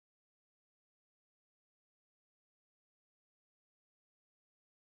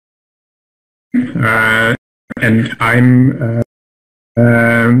and I'm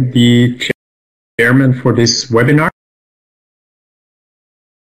the chairman for this webinar.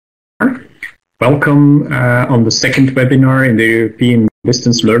 Welcome on the second webinar in the European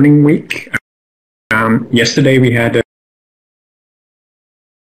Distance Learning Week. Yesterday we had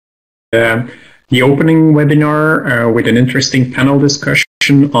the opening webinar with an interesting panel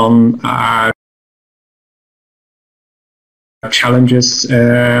discussion on challenges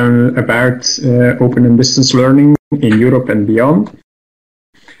about open and distance learning in Europe and beyond.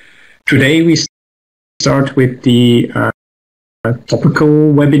 Today we start with the topical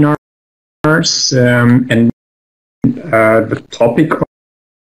webinars, and the topic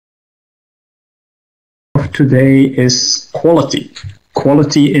of today is quality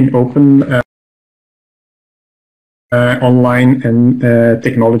in open online and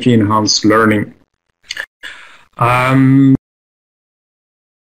technology enhanced learning.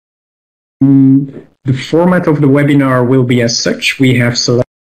 The format of the webinar will be as such. We have selected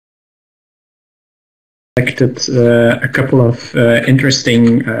a couple of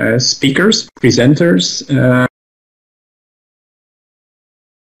interesting speakers, presenters.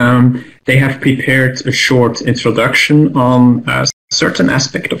 They have prepared a short introduction on a certain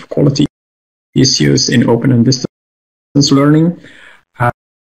aspect of quality issues in open and distance learning.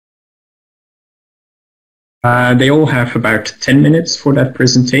 They all have about 10 minutes for that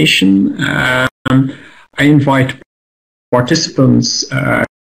presentation. I invite participants to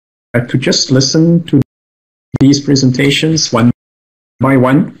just listen to these presentations one by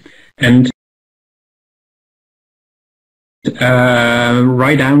one and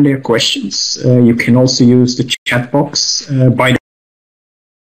write down their questions. You can also use the chat box. By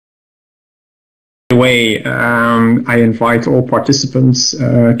the way, I invite all participants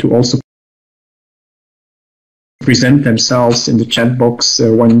to also present themselves in the chat box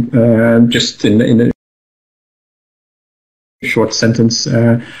just in a short sentence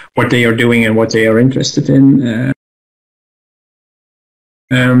what they are doing and what they are interested in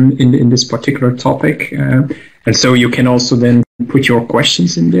this particular topic. And so you can also then put your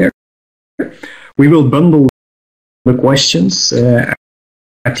questions in there. We will bundle the questions at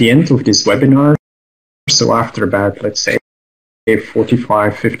the end of this webinar. So after about, let's say,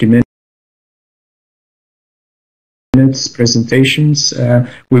 45, 50 minutes presentations,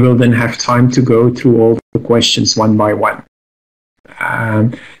 we will then have time to go through all the questions one by one.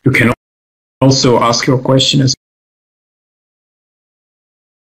 You can also ask your question as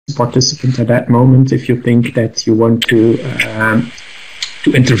a participant at that moment if you think that you want to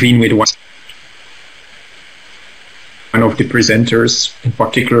intervene with one of the presenters in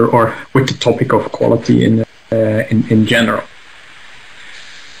particular, or with the topic of quality in general.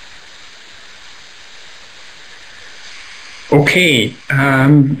 Okay,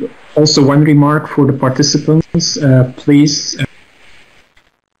 also one remark for the participants, please.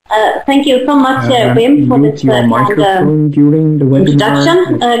 Thank you so much, Wim, for this microphone during the webinar.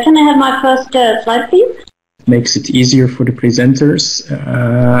 Introduction. Can I have my first slide, please? Makes it easier for the presenters,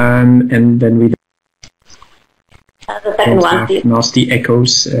 and then we the second one, please. Nasty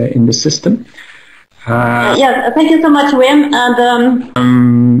echoes in the system. Yes, thank you so much, Wim.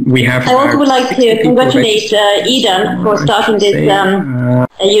 And we have. I also would like to congratulate Eden for starting this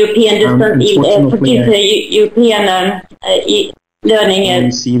European distance European learning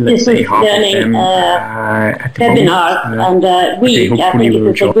distance learning webinar and week. I think it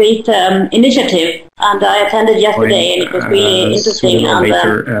is a great initiative, and I attended yesterday, and it was really interesting. And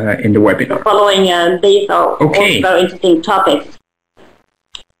in the webinar, following these are also very interesting topics.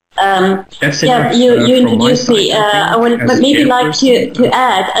 Yeah, you introduced me. I would maybe like to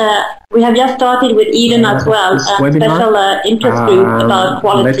add, we have just started with Eden as well, a special interest group about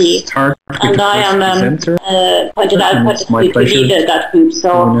quality, and I am pointed out to lead that group, so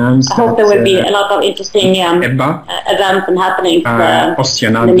I hope there will be a lot of interesting events and happenings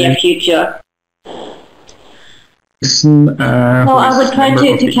in the near future. So I would try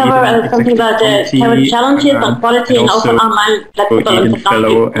to cover something about the current challenges on quality and also online flexible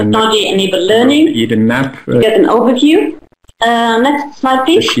and technology-enabled learning. To get an overview. Next slide,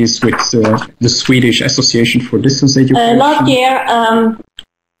 please. She's with the Swedish Association for Distance Education. Last year,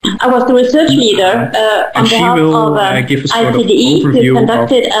 I was the research leader on behalf of ICDE, who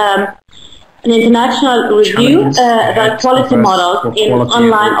conducted an international review about quality models in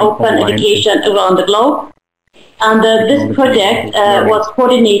online open education around the globe. And this project was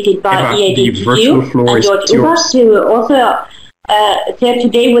coordinated by EDLW and George Ubach, who also is here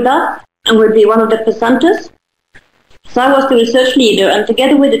today with us and will be one of the presenters. So I was the research leader, and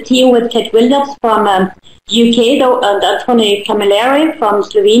together with a team with Kate Williams from UK and Anthony Camilleri from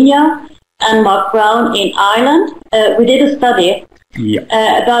Slovenia, and Mark Brown in Ireland, we did a study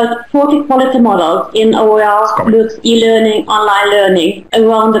about 40 quality models in OER, MOOCs, e-learning, online learning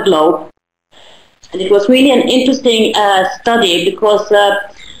around the globe. And it was really an interesting study because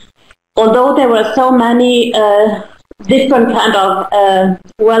although there were so many different kind of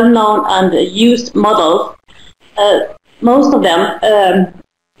well-known and used models, most of them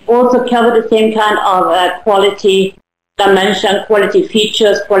also cover the same kind of quality dimension, quality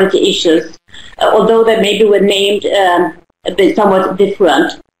features, quality issues, although they maybe were named a bit somewhat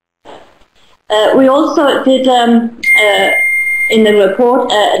different. We also did in the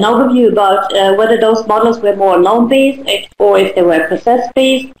report an overview about whether those models were more norm-based or if they were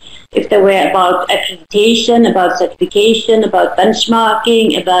process-based, if they were about accreditation, about certification, about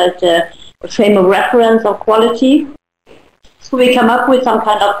benchmarking, about a frame of reference of quality. So we come up with some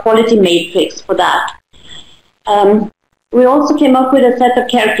kind of quality matrix for that. We also came up with a set of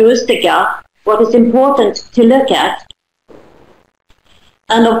characteristics, what is important to look at.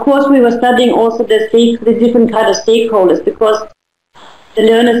 And of course, we were studying also the different kind of stakeholders, because the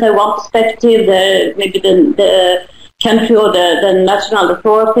learners have one perspective, maybe the country or the national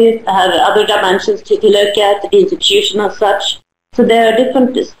authorities have other dimensions to look at, the institution as such. So there are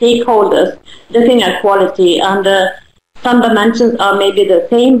different stakeholders looking at quality, and some dimensions are maybe the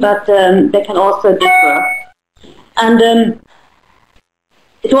same, but they can also differ. And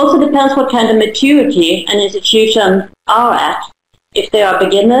it also depends what kind of maturity an institution are at. If they are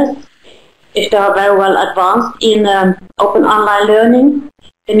beginners, if they are very well advanced in open online learning,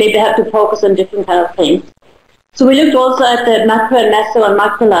 they maybe have to focus on different kind of things. So we looked also at the macro and meso and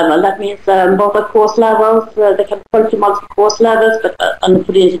micro level. That means both at course levels, they can quality models for course levels, but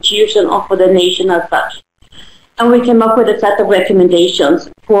for the institution or for the nation as such. And we came up with a set of recommendations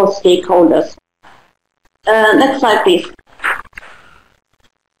for stakeholders. Next slide, please.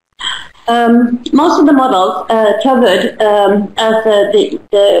 Most of the models covered as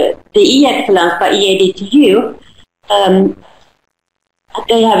the e-excellence by EDLW,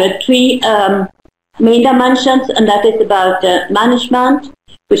 they have three main dimensions, and that is about management,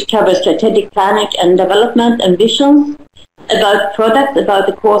 which covers strategic planning and development and visions, about products, about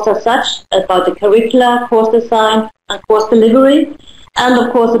the course as such, about the curricula, course design, and course delivery, and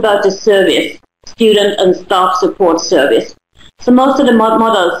of course about the service, student and staff support service. So most of the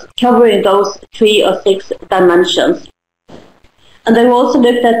models covering those 3 or 6 dimensions. And they were also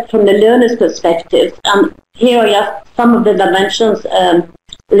looked at from the learner's perspective. And here are just some of the dimensions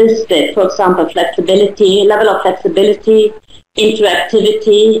listed. For example, flexibility, level of flexibility,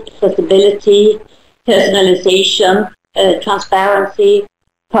 interactivity, accessibility, personalization, transparency,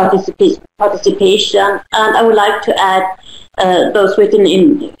 participation. And I would like to add those written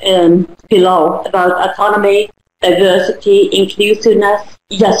in below about autonomy, diversity, inclusiveness,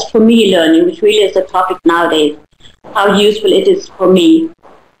 just for me learning, which really is a topic nowadays, how useful it is for me,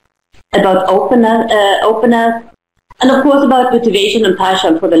 about openness, and of course about motivation and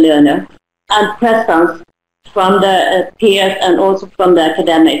passion for the learner, and presence from the peers and also from the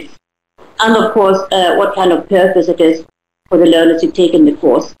academics, and of course what kind of purpose it is for the learners to take in the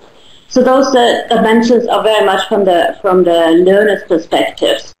course. So those dimensions are very much from the learner's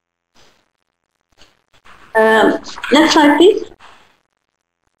perspectives. Next slide, please.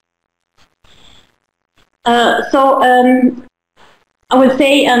 I will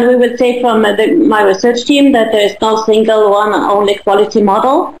say, and we will say from my research team, that there is no single one and only quality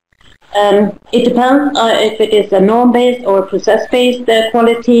model. It depends if it is a norm-based or process-based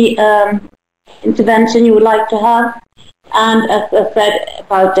quality intervention you would like to have. And as I said,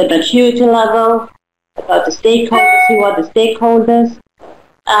 about the maturity level, about the stakeholders, who are the stakeholders,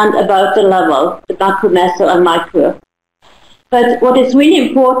 and about the level, the macro, meso, and micro. But what is really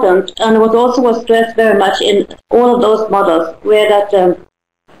important, and what also was stressed very much in all of those models, were that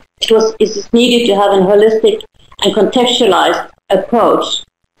it is needed to have a holistic and contextualized approach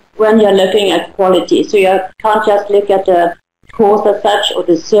when you're looking at quality. So you can't just look at the course as such or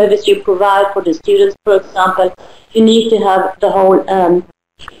the service you provide for the students, for example. You need to have the whole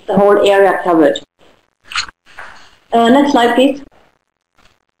area covered. Next slide, please.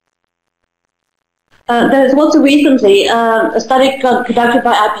 There was also recently a study conducted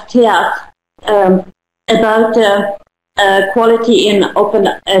by IPTS about quality in open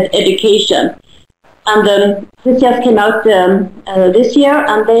education. And this just came out this year,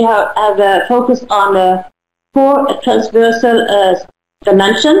 and they have focused on 4 transversal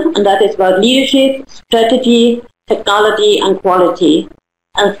dimensions, and that is about leadership, strategy, technology, and quality,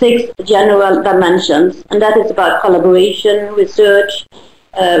 and 6 general dimensions, and that is about collaboration, research,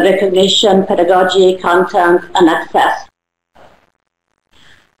 recognition, pedagogy, content, and access.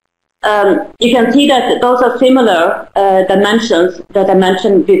 You can see that those are similar dimensions that I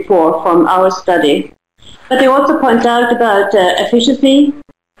mentioned before from our study. But they also point out about efficiency,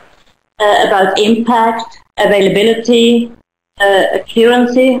 about impact, availability,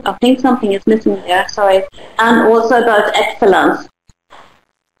 accuracy. I think something is missing there, sorry. And also about excellence,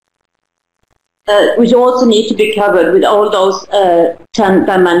 which also need to be covered with all those 10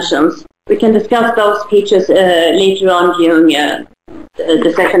 dimensions. We can discuss those features later on during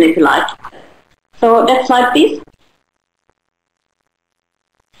the session, if you like. So next slide, please.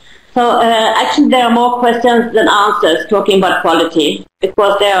 So actually there are more questions than answers talking about quality,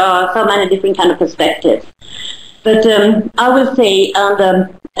 because there are so many different kind of perspectives. But I will say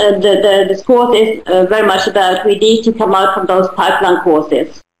the course is very much about we need to come out from those pipeline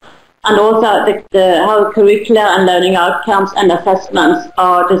courses. And also how curricula and learning outcomes and assessments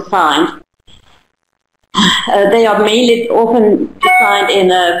are designed. They are mainly often designed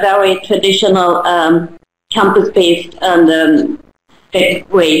in a very traditional campus-based and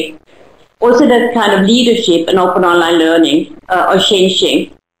way. Also that kind of leadership and open online learning are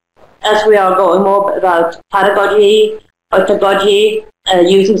changing as we are going more about pedagogy, pedagogy,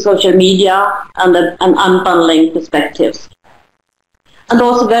 using social media and unbundling perspectives. And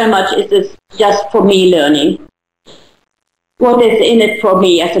also very much is this just for me learning. What is in it for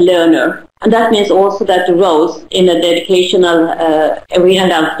me as a learner? And that means also that the roles in the educational arena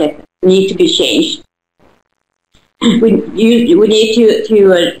landscape need to be changed. We need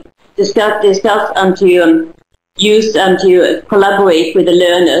to discuss and to use and to collaborate with the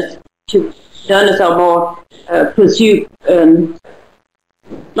learners. Learners are more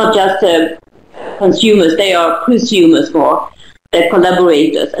not just consumers, they are prosumers more. They're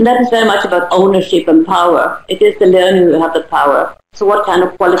collaborators. And that is very much about ownership and power. It is the learner who has the power. So what kind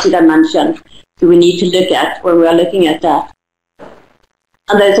of quality dimension do we need to look at when we are looking at that?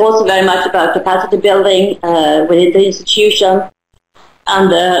 And there's also very much about capacity building within the institution.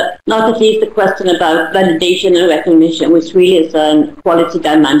 And not at least the question about validation and recognition, which really is a quality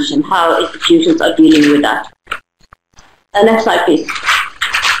dimension, how institutions are dealing with that. Next slide, please.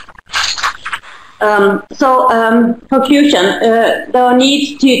 Conclusion, there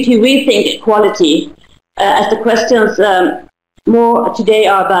needs to rethink quality as the questions more today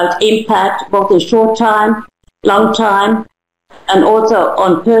are about impact, both in short time, long time, and also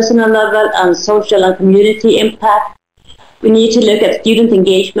on personal level and social and community impact. We need to look at student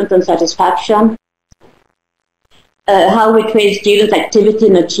engagement and satisfaction, how we train students' activity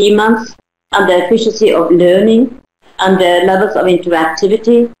and achievements, and the efficiency of learning, and the levels of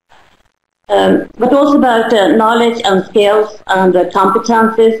interactivity. But also about knowledge and skills and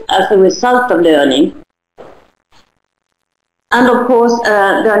competencies as a result of learning. And of course,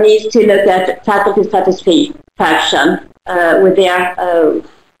 there needs to look at faculty satisfaction with their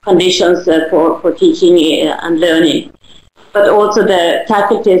conditions for teaching and learning, but also the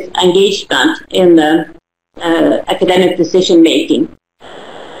faculty's engagement in academic decision making.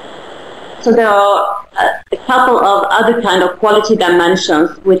 So there are a couple of other kind of quality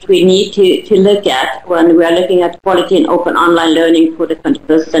dimensions which we need to look at when we are looking at quality in open online learning for the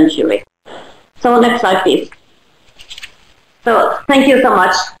 21st century. So next slide, please. So thank you so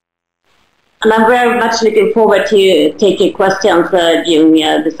much. And I'm very much looking forward to taking questions during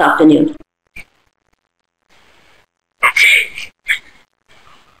this afternoon.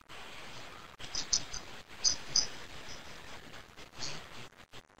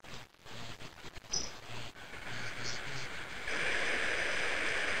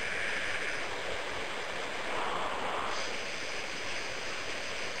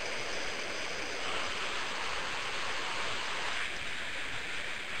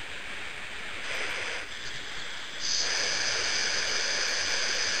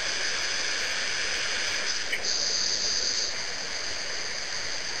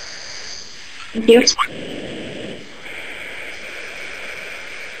 Thank you.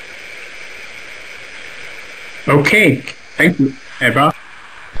 Okay, thank you, Eva.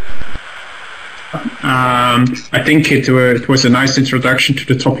 I think it was a nice introduction to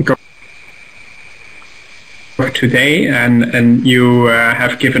the topic of today, and you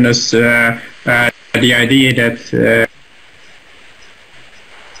have given us the idea that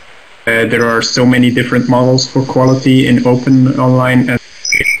there are so many different models for quality in open online and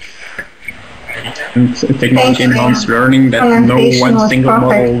technology-enhanced learning, that no one single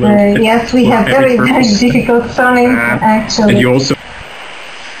model will yes, we have very difficult spelling, actually. And you also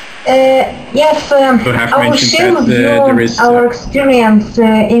yes, I will share with you our experience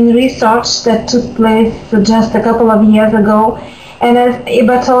in research that took place just a couple of years ago And as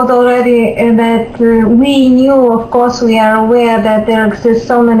Iba told already, that we knew, of course, we are aware that there exist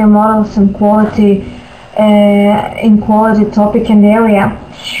so many models in quality topic and area.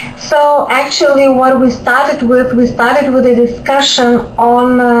 So actually, what we started with a discussion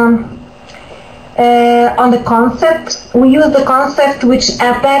on the concept. We used the concept which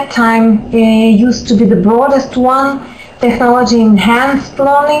at that time used to be the broadest one, technology-enhanced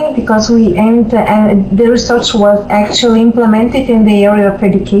learning, because we aimed, the research was actually implemented in the area of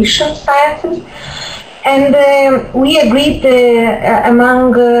education sciences. And we agreed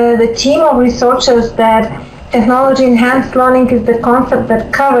among the team of researchers that technology-enhanced learning is the concept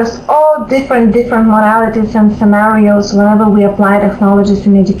that covers all different modalities and scenarios whenever we apply technologies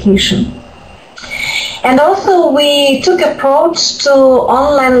in education. And also we took approach to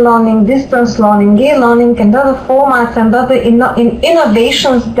online learning, distance learning, e-learning, and other formats and other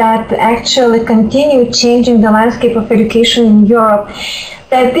innovations that actually continue changing the landscape of education in Europe.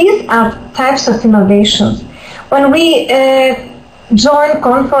 That these are types of innovations. When we join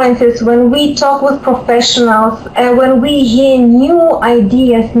conferences, when we talk with professionals, when we hear new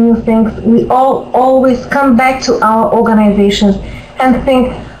ideas, new things, we always come back to our organizations and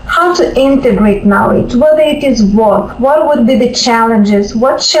think, how to integrate knowledge, whether it is work, what would be the challenges,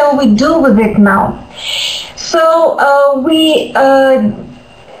 what shall we do with it now? So we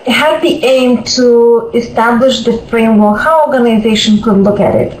had the aim to establish the framework, how organization could look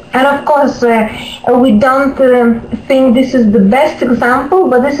at it. And of course, we don't think this is the best example,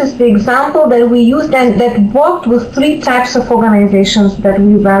 but this is the example that we used and that worked with 3 types of organizations that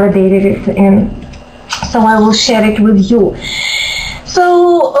we validated it in. So I will share it with you.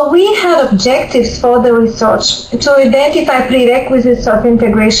 So we had objectives for the research to identify prerequisites of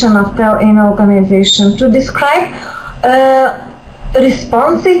integration of in organization, to describe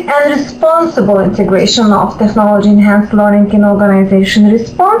responsive and responsible integration of technology-enhanced learning in organization.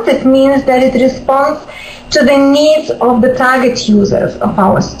 Responsive means that it responds to the needs of the target users, of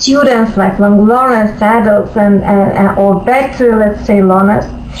our students, lifelong learners, adults, and or better, let's say, learners.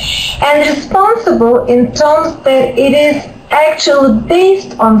 And responsible in terms that it is actually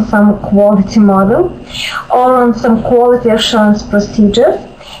based on some quality model or on some quality assurance procedures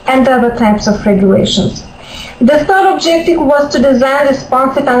and other types of regulations. The third objective was to design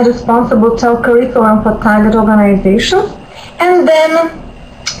responsive and responsible TEL curriculum for target organizations, and then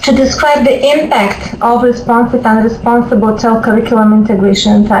to describe the impact of responsive and responsible TEL curriculum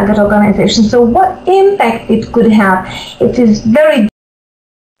integration in target organizations. So what impact it could have? It is very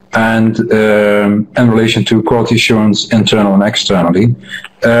and in relation to quality assurance, internal and externally.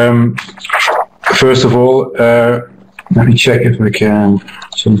 First of all, let me check if I can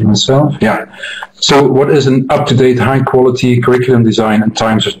change myself. Yeah. So what is an up-to-date, high-quality curriculum design in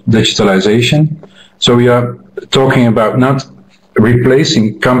times of digitalization? So we are talking about not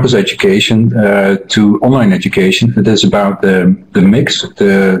replacing campus education to online education. It is about the mix,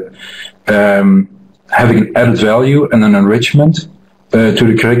 having an added value and an enrichment to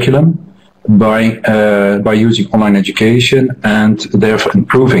the curriculum by using online education and therefore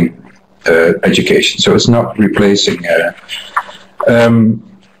improving education. So it's not replacing.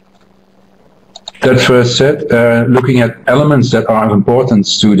 That first said, looking at elements that are of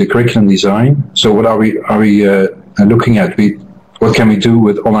importance to the curriculum design. So what are we looking at? What can we do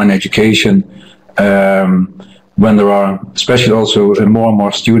with online education when there are, especially also more and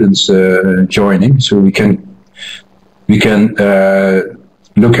more students joining? So we can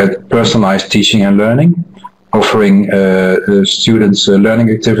look at personalized teaching and learning, offering students learning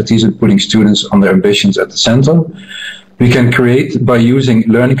activities and putting students on their ambitions at the center. We can create, by using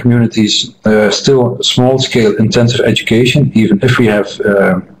learning communities, still small-scale intensive education, even if we have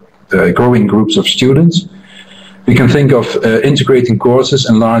growing groups of students. We can think of integrating courses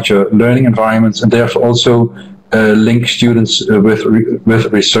and larger learning environments, and therefore also link students with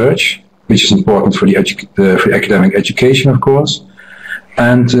research, which is important for for academic education, of course.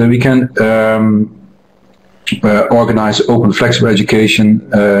 And we can organize open, flexible education,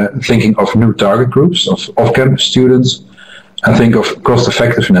 thinking of new target groups of off-campus students, and think of cost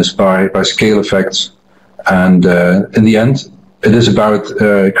effectiveness by scale effects. And in the end, it is about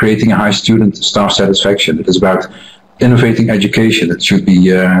creating a high student staff satisfaction. It is about innovating education. It should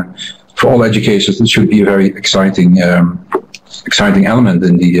be, for all educators, it should be a very exciting element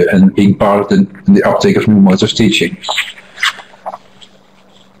in being part of the uptake of new modes of teaching.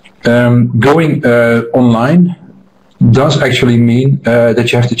 Going online does actually mean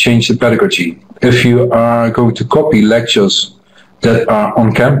that you have to change the pedagogy. If you are going to copy lectures that are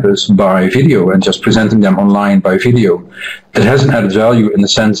on campus by video and just presenting them online by video, it has an added value in the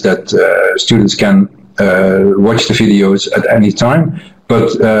sense that students can watch the videos at any time, but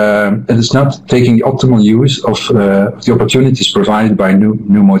it is not taking the optimal use of the opportunities provided by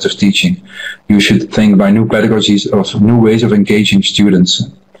new modes of teaching. You should think by new pedagogies, of new ways of engaging students.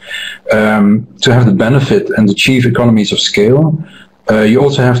 To have the benefit and achieve economies of scale, you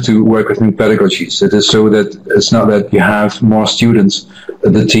also have to work with new pedagogies. It is so that it's not that you have more students,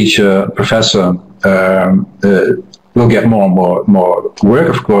 the teacher, professor will get more and more work,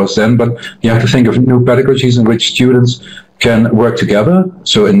 of course, then, but you have to think of new pedagogies in which students can work together,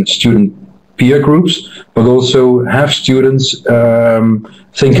 so in student peer groups, but also have students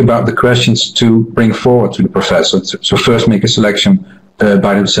think about the questions to bring forward to the professor. So first make a selection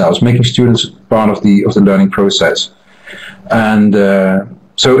by themselves, making students part of the learning process. And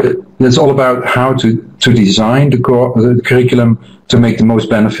so it's all about how to design the curriculum to make the most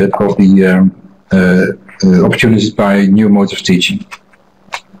benefit of the opportunities by new modes of teaching.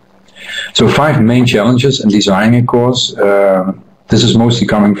 So 5 main challenges in designing a course, this is mostly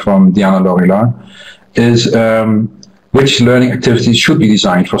coming from Diana Lorillard, is which learning activities should be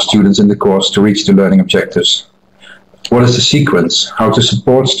designed for students in the course to reach the learning objectives. What is the sequence, how to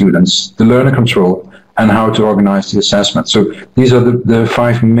support students, the learner control, and how to organize the assessment. So these are the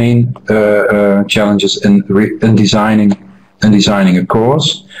 5 main challenges in designing a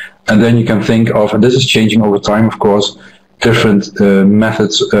course. And then you can think of, and this is changing over time, of course, different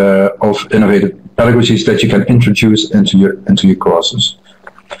methods of innovative pedagogies that you can introduce into your courses.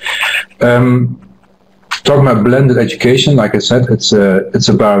 Talking about blended education, like I said, it's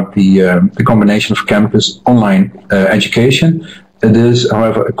about the combination of campus online education. It is,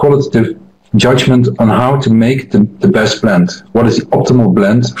 however, a qualitative judgment on how to make the best blend. What is the optimal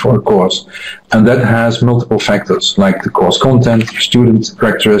blend for a course? And that has multiple factors, like the course content, student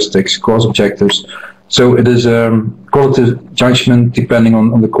characteristics, course objectives. So it is qualitative judgment depending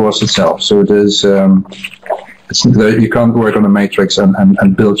on the course itself. So it is, you can't work on a matrix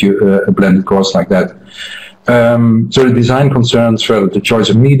and build you a blended course like that. So the design concerns further the choice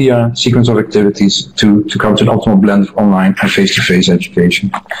of media, sequence of activities to come to an optimal blend of online and face-to-face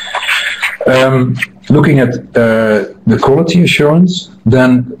education. Looking at the quality assurance,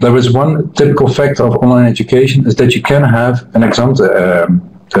 then there is one typical factor of online education is that you can have an ex ante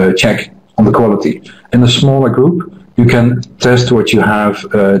check on the quality. In a smaller group, you can test what you have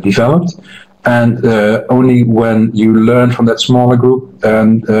developed, and only when you learn from that smaller group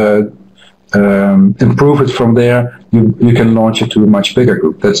and improve it from there, you can launch it to a much bigger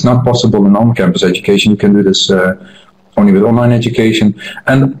group. That's not possible in on-campus education. You can do this only with online education.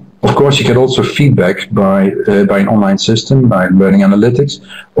 And of course, you get also feedback by an online system, by learning analytics,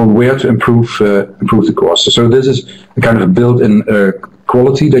 on where to improve the course. So this is a kind of a built-in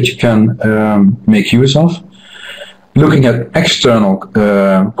quality that you can make use of. Looking at external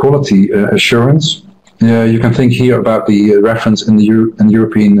quality assurance, you can think here about the reference in the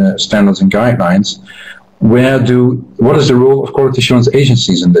European standards and guidelines. What is the role of quality assurance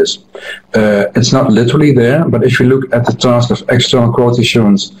agencies in this? It's not literally there, but if you look at the task of external quality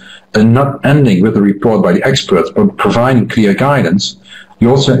assurance and not ending with a report by the experts, but providing clear guidance, you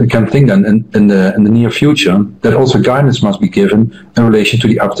also can think then in the near future that also guidance must be given in relation to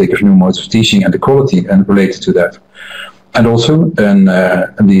the uptake of new modes of teaching and the quality and related to that. And also in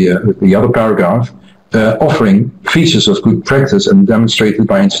the other paragraph, offering features of good practice and demonstrated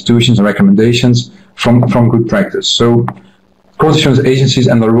by institutions and recommendations from good practice. So quality assurance agencies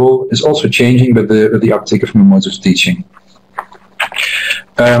and their role is also changing with the uptake of new modes of teaching.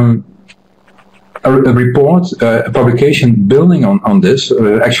 A report, a publication building on this,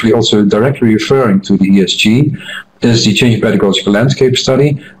 actually also directly referring to the ESG, is the Changing Pedagogical Landscape study,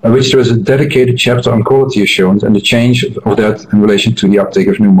 in which there is a dedicated chapter on quality assurance and the change of that in relation to the uptake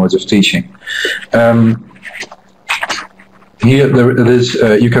of new modes of teaching. Here it is,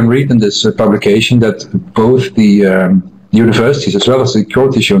 you can read in this publication that both the universities as well as the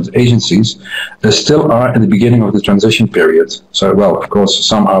quality assurance agencies still are in the beginning of the transition period. So, well, of course,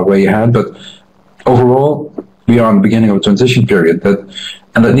 some are way ahead, but overall, we are in the beginning of a transition period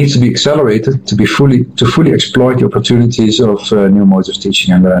and that needs to be accelerated to fully exploit the opportunities of new modes of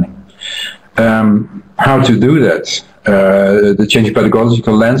teaching and learning. How to do that? The Changing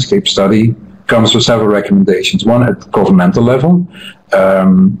Pedagogical Landscape study comes with several recommendations. One at governmental level.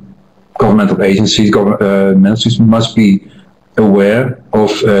 Governmental agencies, ministries must be aware of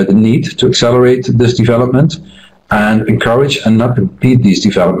the need to accelerate this development and encourage and not impede these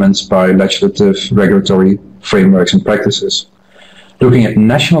developments by legislative, regulatory frameworks and practices. Looking at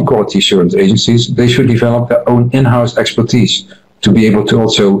national quality assurance agencies, they should develop their own in-house expertise to be able to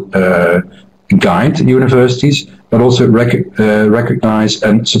also guide universities, but also recognize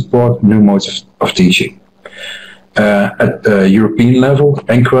and support new modes of teaching. At the European level,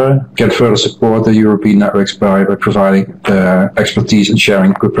 ENQUA can further support the European networks by providing expertise and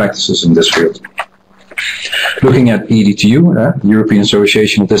sharing good practices in this field. Looking at EDTU, European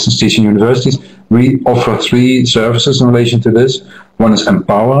Association of Distance Teaching Universities, we offer 3 services in relation to this. One is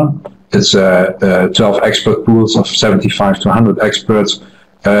Empower. It's 12 expert pools of 75 to 100 experts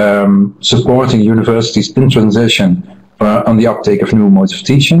supporting universities in transition on the uptake of new modes of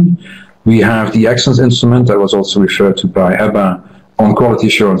teaching. We have the Excellence Instrument that was also referred to by Ebba on quality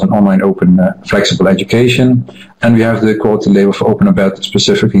assurance and online open flexible education. And we have the quality label for Open Embed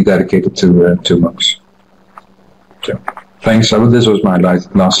specifically dedicated to MOOCs. So, thanks. This was my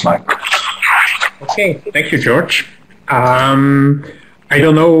last slide. Okay, thank you, George. I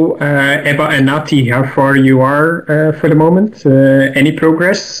don't know, Ebba and Nati, how far you are for the moment. Any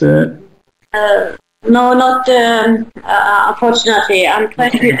progress? No, not unfortunately. I'm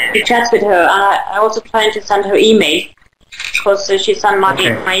trying to chat with her, and I'm also trying to send her email because she sent my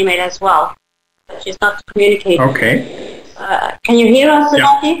email as well. But she's not communicating. Okay. Can you hear us,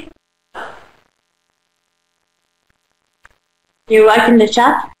 Nati? You write in the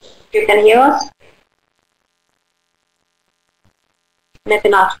chat. You can hear us. Maybe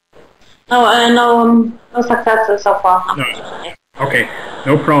not. No success so far. No. Okay,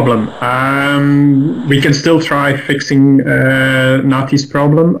 no problem. We can still try fixing Nati's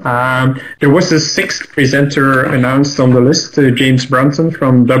problem. There was a 6th presenter announced on the list, James Brunton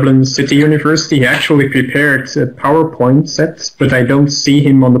from Dublin City University. He actually prepared a PowerPoint set, but I don't see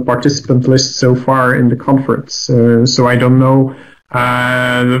him on the participant list so far in the conference. So I don't know.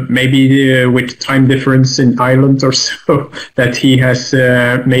 Maybe with time difference in Ireland or so that he has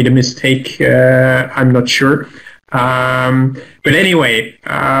made a mistake. I'm not sure. But anyway,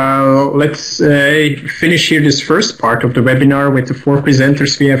 let's finish here this first part of the webinar with the 4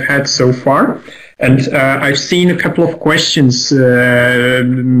 presenters we have had so far. And I've seen a couple of questions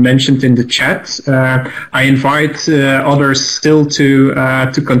mentioned in the chat. I invite others still to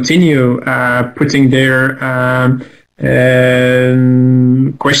continue putting their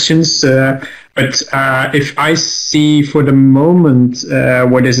questions. But if I see for the moment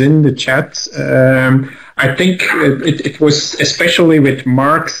what is in the chat, I think it was especially with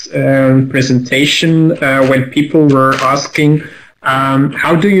Mark's presentation when people were asking,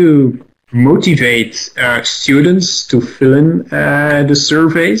 how do you motivate students to fill in the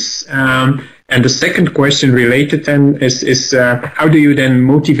surveys? And the second question related then is how do you then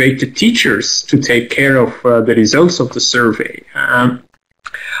motivate the teachers to take care of the results of the survey?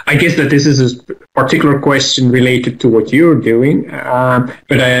 I guess that this is a particular question related to what you're doing,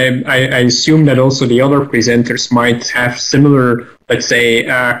 but I assume that also the other presenters might have similar, let's say,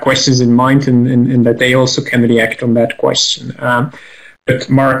 questions in mind and that they also can react on that question.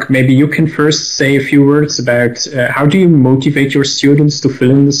 But Mark, maybe you can first say a few words about how do you motivate your students to fill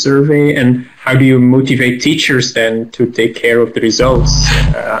in the survey, and how do you motivate teachers then to take care of the results,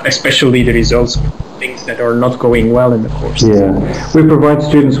 especially the results of things that are not going well in the course? Yeah, we provide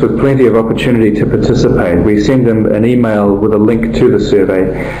students with plenty of opportunity to participate. We send them an email with a link to the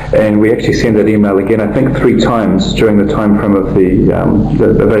survey, and we actually send that email again, I think 3 times during the time frame of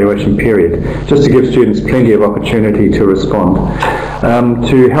the evaluation period, just to give students plenty of opportunity to respond.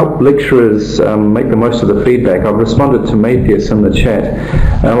 To help lecturers make the most of the feedback, I've responded to Matthias in the chat.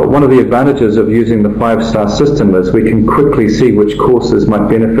 One of the advantages of using the 5-star system is we can quickly see which courses might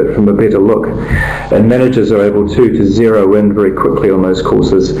benefit from a better look, and managers are able to zero in very quickly on those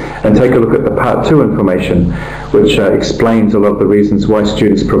courses and take a look at the Part 2 information, which explains a lot of the reasons why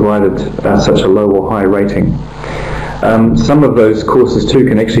students provided such a low or high rating. Some of those courses too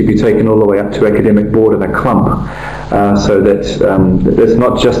can actually be taken all the way up to academic board in a clump, so that it's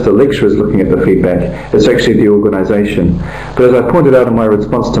not just the lecturers looking at the feedback, it's actually the organisation. But as I pointed out in my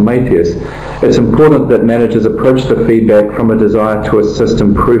response to Matthias, it's important that managers approach the feedback from a desire to assist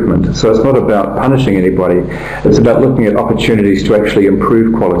improvement. So it's not about punishing anybody, it's about looking at opportunities to actually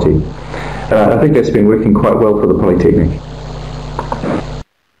improve quality. I think that's been working quite well for the Polytechnic.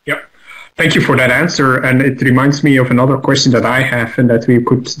 Thank you for that answer, and it reminds me of another question that I have and that we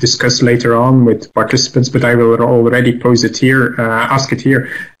could discuss later on with participants, but I will already pose it here, ask it here.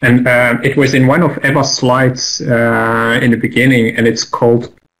 And it was in one of Eva's slides in the beginning, and it's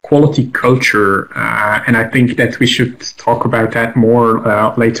called quality culture, and I think that we should talk about that more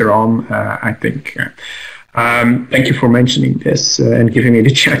later on, I think. Thank you for mentioning this and giving me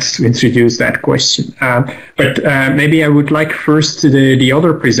the chance to introduce that question. But maybe I would like first to the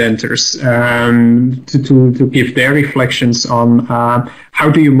other presenters to give their reflections on how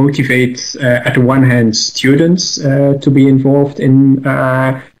do you motivate, at the one hand, students to be involved in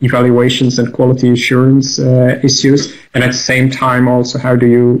evaluations and quality assurance issues, and at the same time also how do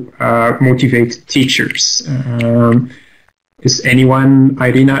you motivate teachers? Is anyone,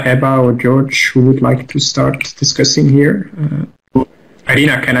 Irina, Ebba, or George, who would like to start discussing here?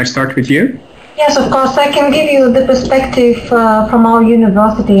 Irina, can I start with you? Yes, of course. I can give you the perspective from our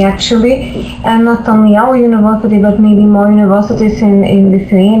university, actually, and not only our university, but maybe more universities in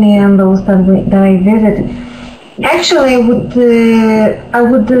Lithuania and those that I visited. Actually, I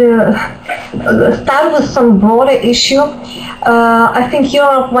would start with some broader issue. I think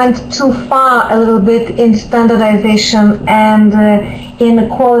Europe went too far a little bit in standardization and in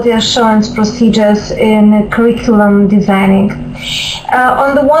quality assurance procedures in curriculum designing.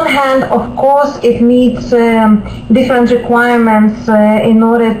 On the one hand, of course, it meets different requirements in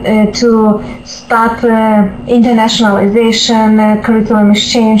order to start internationalization, curriculum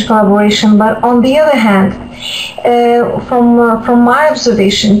exchange, collaboration. But on the other hand, from my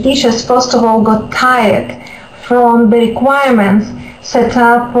observation, teachers first of all got tired from the requirements set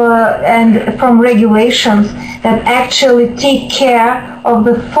up and from regulations that actually take care of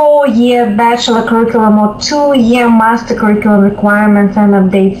the 4-year bachelor curriculum or 2-year master curriculum requirements and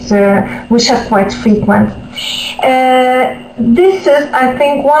updates, which are quite frequent. This is, I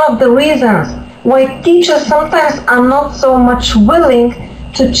think, one of the reasons why teachers sometimes are not so much willing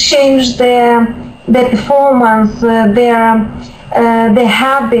to change their performance, their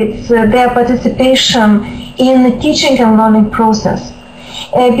habits, their participation in the teaching and learning process,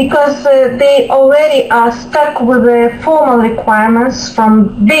 because they already are stuck with the formal requirements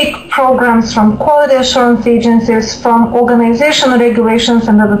from big programs, from quality assurance agencies, from organizational regulations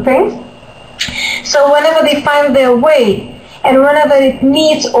and other things. So whenever they find their way and whenever it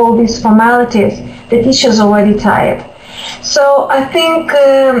meets all these formalities, the teacher is already tired. So I think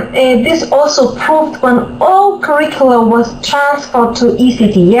this also proved when all curricula was transferred to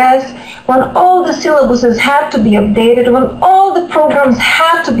ECTS, when all the syllabuses had to be updated, when all the programs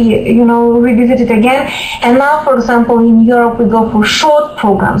had to be, revisited again. And now, for example, in Europe, we go for short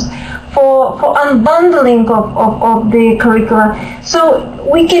programs, for unbundling of the curricula. So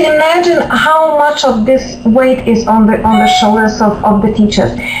we can imagine how much of this weight is on the shoulders of the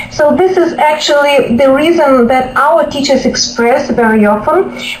teachers. So this is actually the reason that our teachers express very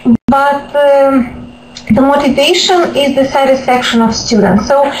often, but the motivation is the satisfaction of students.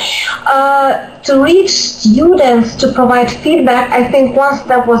 So to reach students to provide feedback, I think one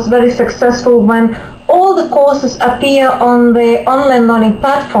step was very successful when all the courses appear on the online learning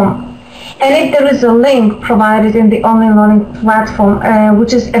platform. And if there is a link provided in the online learning platform,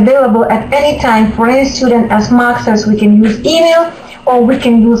 which is available at any time for any student, as Mark says, we can use email or we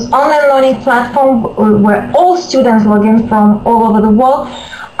can use online learning platform where all students log in from all over the world.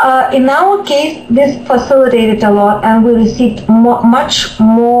 In our case, this facilitated a lot, and we received much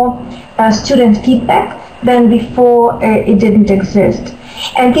more student feedback than before it didn't exist.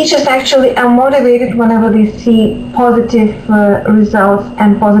 And teachers actually are motivated whenever they see positive results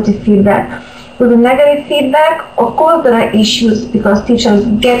and positive feedback. With the negative feedback, of course, there are issues because teachers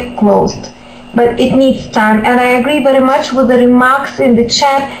get closed, but it needs time. And I agree very much with the remarks in the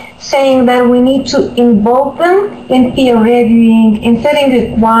chat saying that we need to involve them in peer reviewing, in setting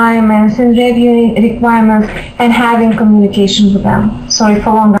requirements, in reviewing requirements, and having communication with them. Sorry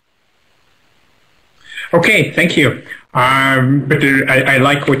for long. Okay, thank you. But I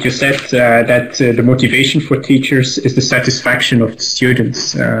like what you said, that the motivation for teachers is the satisfaction of the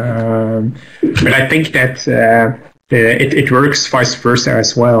students. But I think that it works vice versa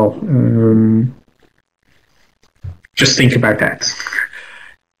as well. Just think about that.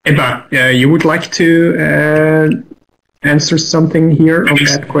 Ebba, you would like to answer something here on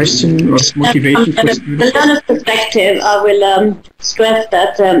that question of motivation for students? From the learner's perspective, I will stress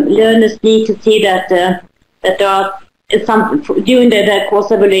that learners need to see that there are some during the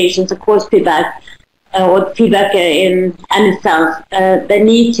course evaluations, the course feedback, or feedback in itself. They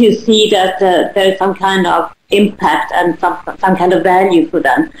need to see that there is some kind of impact and some kind of value for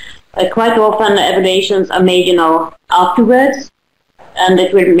them. Quite often, evaluations are made, afterwards. And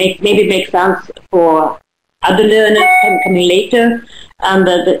it will maybe make sense for other learners coming later, and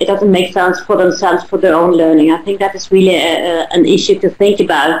it doesn't make sense for themselves for their own learning. I think that is really an issue to think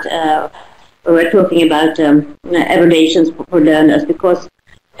about when we're talking about evaluations for learners, because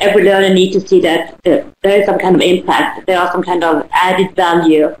every learner needs to see that there is some kind of impact, there are some kind of added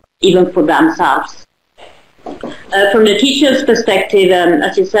value even for themselves. From the teacher's perspective,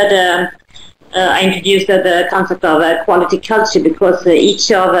 as you said, I introduced the concept of quality culture because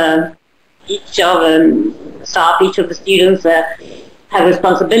each of staff, each of the students have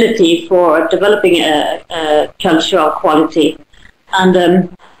responsibility for developing a culture of quality.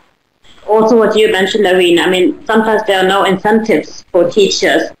 And also what you mentioned, Irene, I mean, sometimes there are no incentives for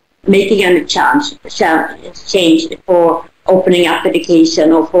teachers making any change for opening up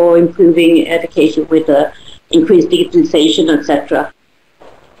education or for improving education with increased digitalization, etc.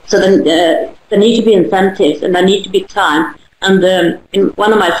 So then there need to be incentives and there need to be time. And in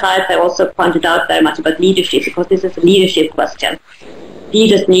one of my slides, I also pointed out very much about leadership, because this is a leadership question.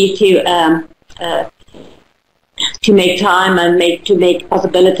 Leaders need to make time and to make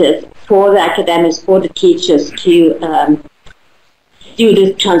possibilities for the academics, for the teachers to do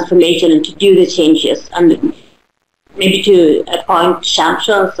this transformation and to do the changes, and maybe to appoint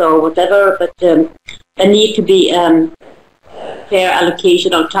champions or whatever, but there need to be fair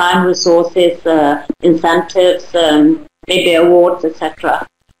allocation of time, resources, incentives, maybe awards, etc.,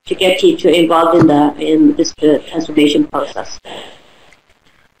 to get teachers involved in this transformation process.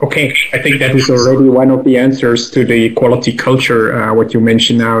 Okay, I think that is already one of the answers to the quality culture. What you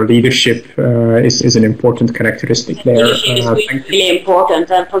mentioned now, leadership is an important characteristic there. Leadership is really important.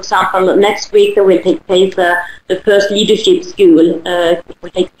 And for example, next week there will take place the first leadership school. It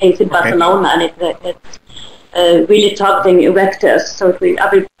will take place in Barcelona, and it's really targeting rectors. So I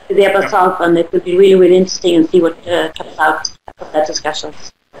will be there myself, and it will be really, really interesting and see what comes out of that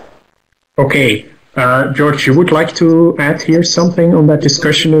discussions. Okay. George, you would like to add here something on that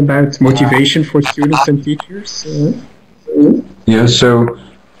discussion about motivation for students and teachers? Yeah, so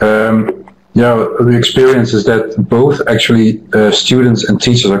the experience is that both actually students and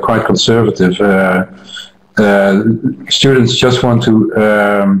teachers are quite conservative. Students just want to,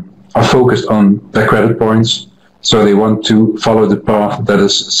 are focused on their credit points, so they want to follow the path that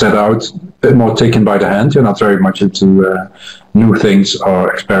is set out, a bit more taken by the hand. You're not very much into new things or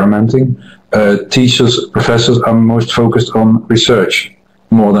experimenting. Teachers, professors are most focused on research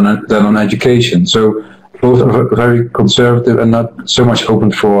more than on education. So both are very conservative and not so much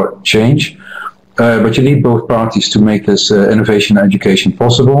open for change. But you need both parties to make this innovation education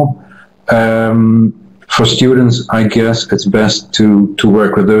possible. For students, I guess it's best to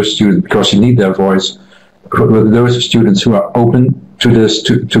work with those students, because you need their voice, with those students who are open to this,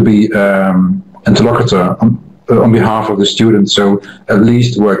 to be interlocutor on behalf of the students. So at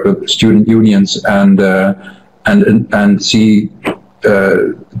least work with student unions and see,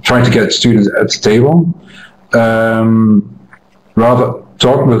 trying to get students at the table. Rather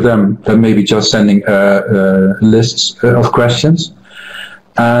talk with them than maybe just sending lists of questions.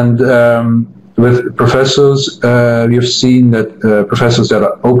 And with professors, we've seen that professors that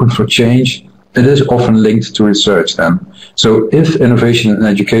are open for change, it is often linked to research then. So if innovation in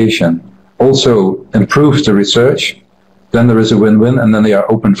education also improves the research, then there is a win-win, and then they are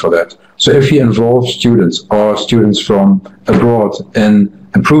open for that. So if you involve students or students from abroad in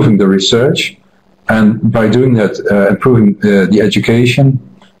improving the research, and by doing that, improving the education,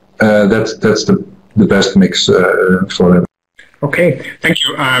 that's the best mix for them. Okay, thank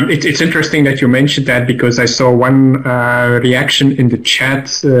you. It's interesting that you mentioned that, because I saw one reaction in the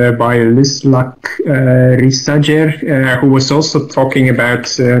chat by Lislak Risager, who was also talking about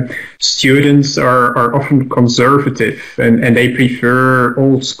students are often conservative and they prefer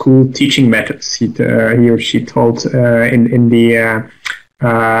old school teaching methods. He or she told in the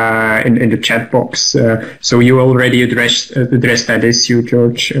chat box. So you already addressed that issue,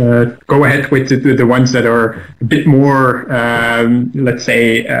 George. Go ahead with the ones that are a bit more, let's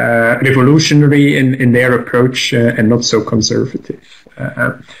say, revolutionary in their approach and not so conservative.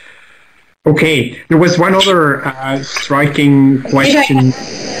 Okay, there was one other striking question.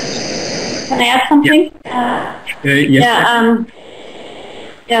 Can I add something? Yes.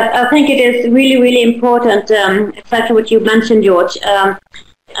 Yeah, I think it is really, really important, exactly what you mentioned, George. I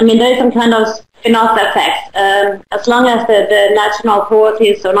mean, there is some kind of spin-off effect. As long as the national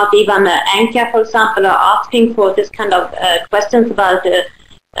authorities, or not even ANCA, for example, are asking for this kind of questions about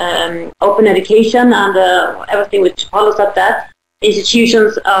open education and everything which follows up that,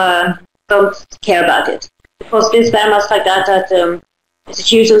 institutions don't care about it. Because it is very much like that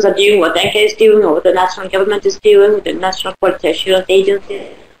institutions are doing what ANCA is doing, or what the national government is doing, the National Quality Assurance Agency,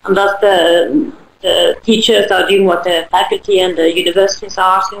 and thus the teachers are doing what the faculty and the universities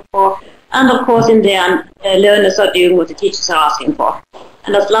are asking for, and of course in the end, learners are doing what the teachers are asking for.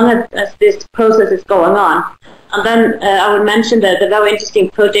 And as long as this process is going on, and then I will mention the very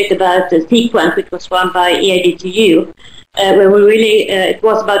interesting project about the sequence, which was run by EDLW, where we really, it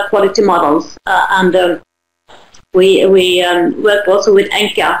was about quality models, and we work also with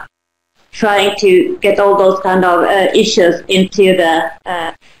ENCA, trying to get all those kind of issues into the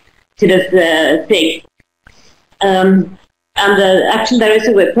thing. And actually, there is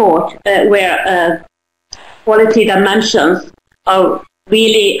a report where quality dimensions are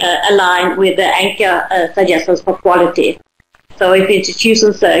really aligned with the ENCA suggestions for quality. So if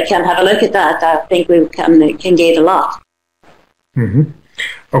institutions can have a look at that, I think we can gain a lot. Mm-hmm.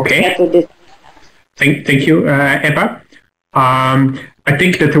 Okay. Thank you, Ebba. I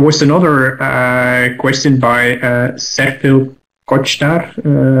think that there was another question by Serpil Kochtar.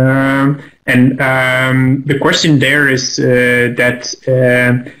 And the question there is that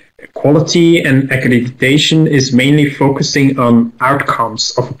quality and accreditation is mainly focusing on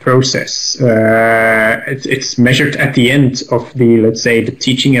outcomes of a process. It's measured at the end of the, let's say, the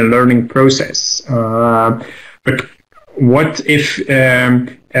teaching and learning process. But what if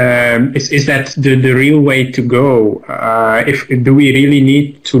is that the real way to go? Do we really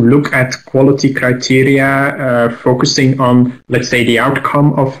need to look at quality criteria, focusing on, let's say, the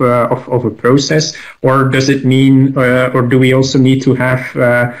outcome of a process, or does it mean, or do we also need to have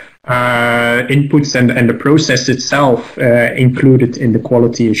inputs and the process itself included in the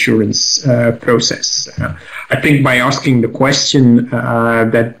quality assurance process? I think by asking the question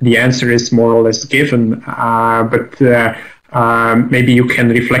that the answer is more or less given, but maybe you can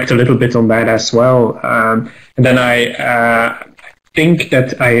reflect a little bit on that as well. And then I think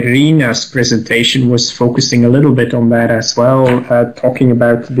that Irina's presentation was focusing a little bit on that as well, talking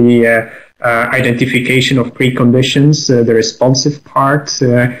about the identification of preconditions, the responsive part,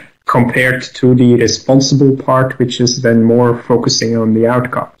 compared to the responsible part, which is then more focusing on the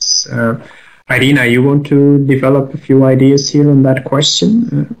outcomes. Irina, you want to develop a few ideas here on that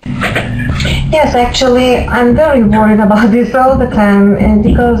question? Yes, actually, I'm very worried about this all the time,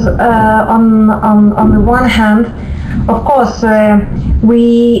 because on the one hand, of course,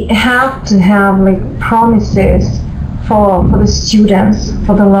 we have to have like promises for the students,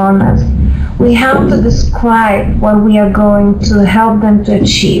 for the learners. We have to describe what we are going to help them to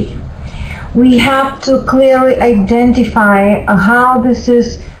achieve. We have to clearly identify how this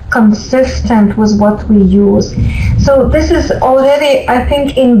is consistent with what we use. So this is already, I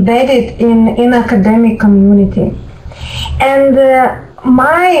think, embedded in academic community. And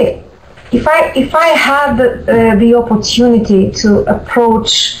if I had the opportunity to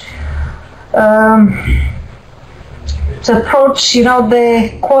approach the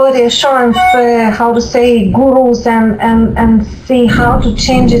quality assurance, how to say, gurus and see how to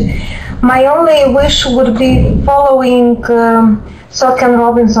change it, my only wish would be following Salk and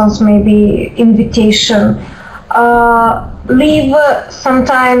Robinson's maybe invitation. Leave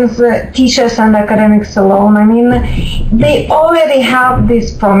sometimes teachers and academics alone. I mean, they already have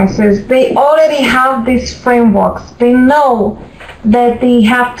these promises. They already have these frameworks. They know that they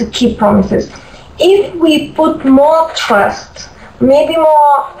have to keep promises. If we put more trust, maybe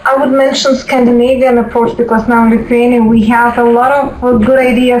more, I would mention Scandinavian approach, because now in Lithuania we have a lot of good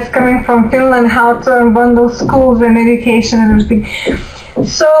ideas coming from Finland, how to unbundle schools and education and everything.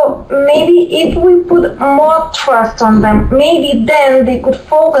 So maybe if we put more trust on them, maybe then they could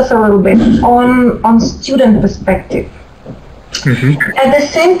focus a little bit on student perspective. Mm-hmm. At the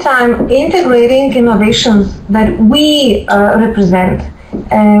same time, integrating innovations that we represent,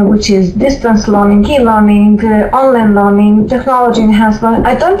 which is distance learning, e-learning, online learning, technology-enhanced learning.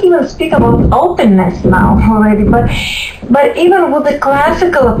 I don't even speak about openness now already, but even with the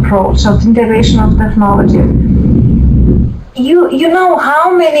classical approach of integration of technology, you know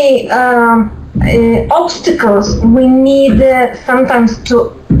how many obstacles we need sometimes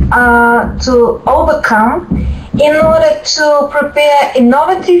to overcome in order to prepare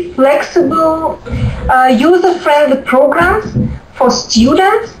innovative, flexible, user-friendly programs for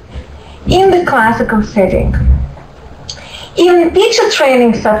students in the classical setting. Even teacher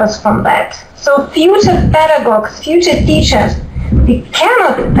training suffers from that. So future pedagogues, future teachers, we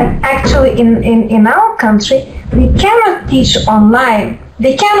cannot actually in our country, we cannot teach online.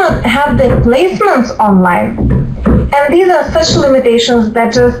 They cannot have their placements online. And these are such limitations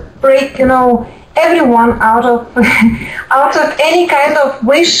that just break, everyone out of any kind of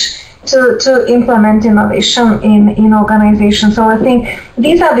wish to implement innovation in organizations. So I think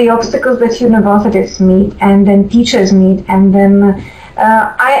these are the obstacles that universities meet and then teachers meet, and then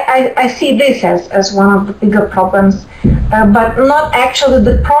I see this as one of the bigger problems, but not actually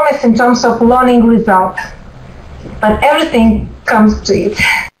the promise in terms of learning results, but everything comes to it.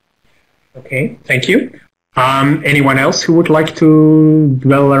 Okay, thank you. Anyone else who would like to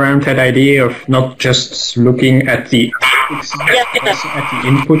dwell around that idea of not just looking at the outputs, but also at the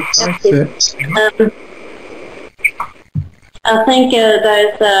inputs? I think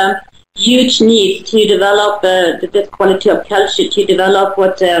there's a huge need to develop the quality of culture, to develop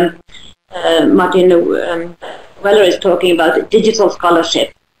what Martin Weller is talking about, digital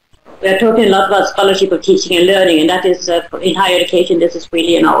scholarship. We are talking a lot about scholarship of teaching and learning, and that is, in higher education, this is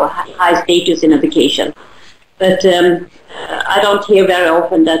really high status in education. But I don't hear very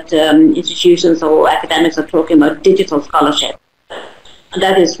often that institutions or academics are talking about digital scholarship. And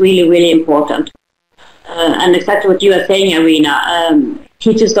that is really, really important. And exactly what you are saying, Irina,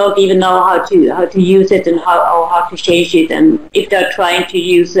 teachers don't even know how to use it and how to change it. And if they're trying to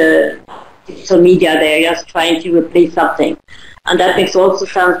use digital media, they're just trying to replace something. And that makes also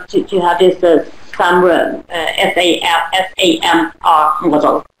sense to have this SAMR, SAMR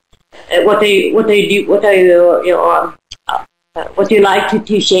model. What do you like to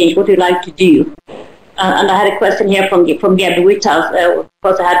change? What do you like to do? And I had a question here from Gabby Whithouse. Of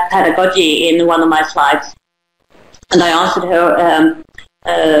course, I had pedagogy in one of my slides, and I answered her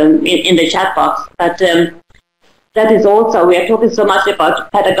in the chat box. But that is also, we are talking so much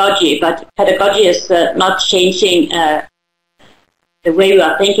about pedagogy, but pedagogy is not changing the way we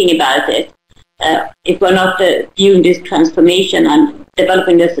are thinking about it. If we're not doing this transformation and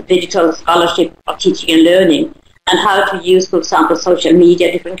developing this digital scholarship of teaching and learning, and how to use, for example, social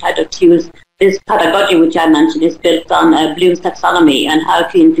media, different kinds of tools. This pedagogy, which I mentioned, is built on Bloom's taxonomy and how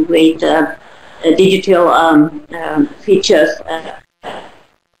to integrate digital features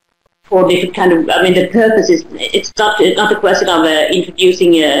for different kind of. I mean, the purpose is it's not a question of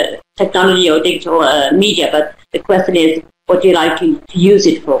introducing technology or digital media, but the question is what do you like to use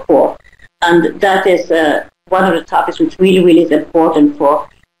it for, and that is one of the topics which really is important for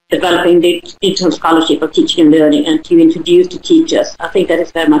developing the digital scholarship of teaching and learning and to introduce to teachers. I think that is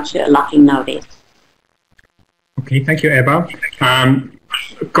very much lacking nowadays. Okay, thank you, Ebba.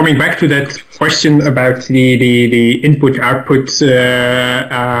 Coming back to that question about the input-output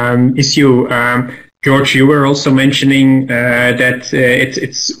issue, George, you were also mentioning that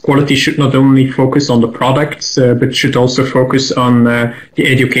its quality should not only focus on the products, but should also focus on the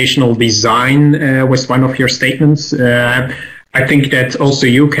educational design, was one of your statements. I think that also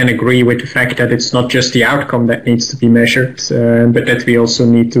you can agree with the fact that it's not just the outcome that needs to be measured, but that we also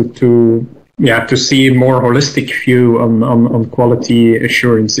need to see a more holistic view on quality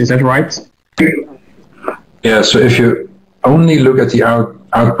assurance. Is that right? Yeah, so if you only look at the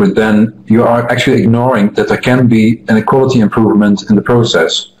output, then you are actually ignoring that there can be an quality improvement in the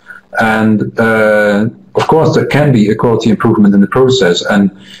process. And of course, there can be a quality improvement in the process.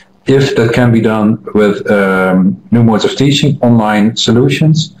 And if that can be done with new modes of teaching, online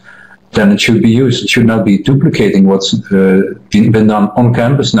solutions, then it should be used. It should not be duplicating what's been done on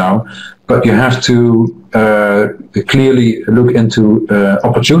campus now, but you have to clearly look into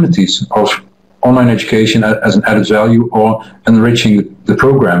opportunities of online education as an added value or enriching the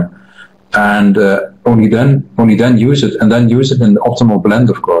program. And only then use it, and then use it in the optimal blend,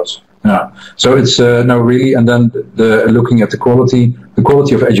 of course. Yeah. So it's no really, and then looking at the quality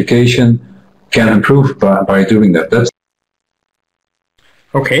of education can improve by doing that. That's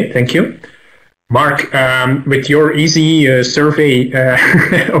okay. Thank you, Mark. With your easy survey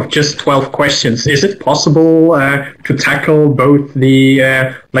of just 12 questions, is it possible to tackle both the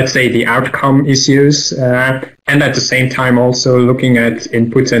let's say the outcome issues and at the same time also looking at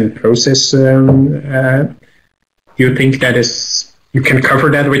input and process? Do you think that is? You can cover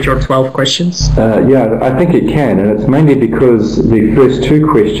that with your 12 questions? Yeah, I think it can, and it's mainly because the first two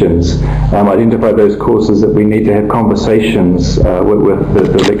questions identify those courses that we need to have conversations with the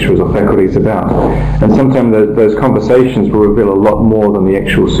lecturers or faculties about. And sometimes those conversations will reveal a lot more than the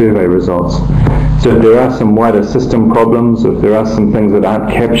actual survey results. So if there are some wider system problems, if there are some things that aren't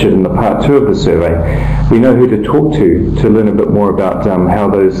captured in the part 2 of the survey, we know who to talk to learn a bit more about how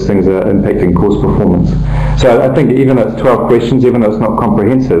those things are impacting course performance. So I think even though it's 12 questions, even though it's not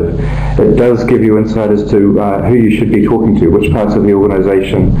comprehensive, it does give you insight as to who you should be talking to, which parts of the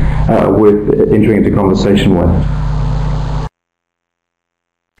organisation worth entering into conversation with.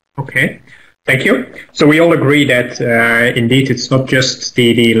 Okay. Thank you. So we all agree that indeed it's not just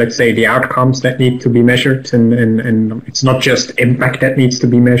the let's say the outcomes that need to be measured, and it's not just impact that needs to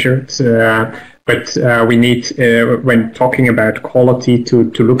be measured, but we need when talking about quality to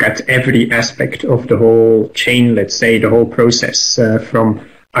look at every aspect of the whole chain, let's say the whole process from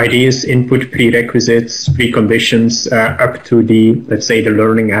ideas, input, prerequisites, preconditions up to the let's say the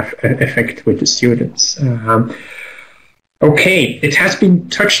learning effect with the students. Okay, it has been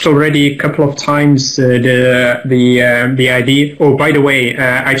touched already a couple of times. The idea. Oh, by the way,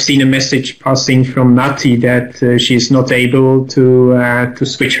 I've seen a message passing from Nati that she's not able to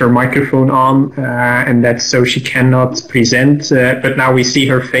switch her microphone on, and that's so she cannot present. But now we see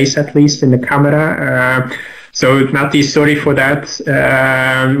her face at least in the camera. So Nati, sorry for that.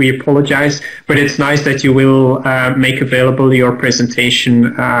 We apologize, but it's nice that you will make available your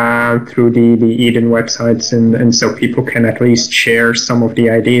presentation through the Eden websites, and so people can at least share some of the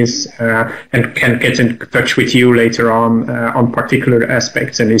ideas and can get in touch with you later on particular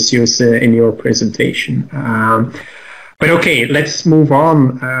aspects and issues in your presentation. But okay, let's move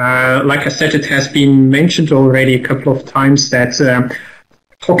on. Like I said, it has been mentioned already a couple of times that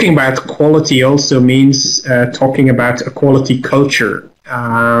talking about quality also means talking about a quality culture,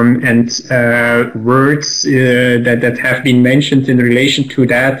 and words that have been mentioned in relation to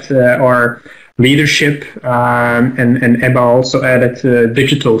that are leadership, and Ebba also added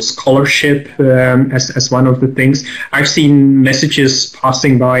digital scholarship as one of the things. I've seen messages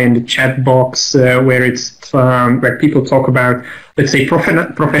passing by in the chat box where it's where people talk about, let's say,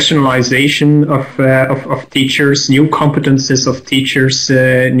 professionalization of teachers, new competences of teachers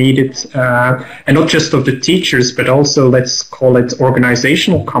needed, and not just of the teachers, but also, let's call it,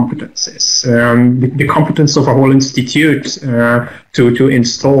 organizational competences, the competence of a whole institute to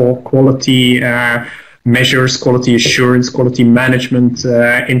install quality measures, quality assurance, quality management,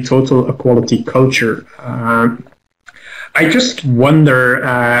 in total a quality culture. I just wonder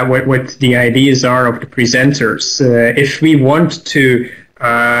what the ideas are of the presenters. If we want to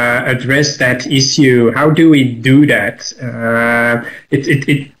address that issue, how do we do that?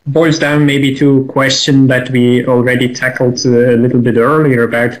 It boils down maybe to a question that we already tackled a little bit earlier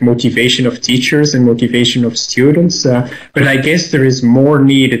about motivation of teachers and motivation of students. But I guess there is more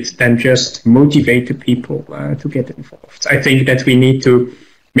needed than just motivate the people to get involved. I think that we need to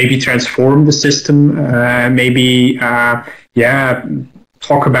maybe transform the system,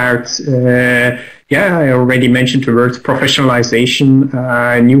 talk about, I already mentioned the word professionalization,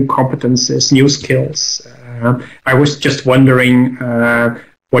 new competences, new skills. I was just wondering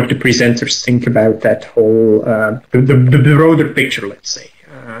what the presenters think about that whole, the broader picture, let's say.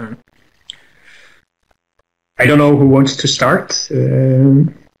 I don't know who wants to start.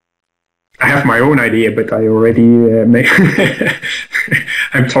 I have my own idea, but I already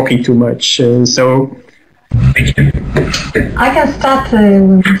I'm talking too much. So, thank you. I can start.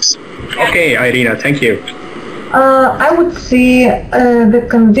 Okay, Irina, thank you. I would see the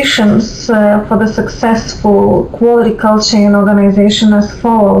conditions for the successful quality culture in organization as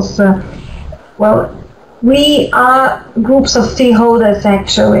follows. Well, we are groups of stakeholders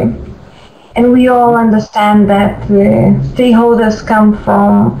actually, and we all understand that stakeholders come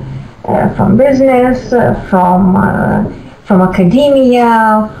from business, from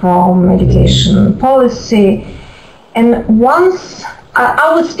academia, from education policy, and once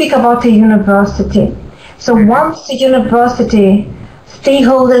I would speak about a university. So once the university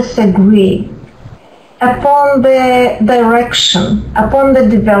stakeholders agree upon the direction, upon the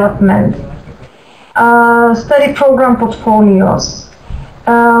development, study program portfolios,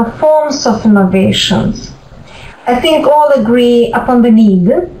 forms of innovations, I think all agree upon the need,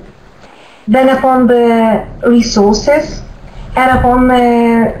 then upon the resources, and upon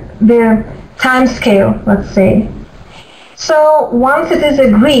the time scale, let's say. So once it is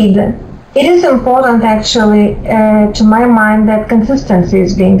agreed, it is important actually, to my mind, that consistency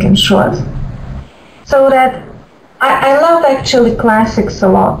is being ensured. So that I love actually classics a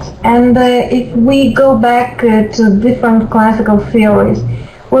lot, and if we go back to different classical theories,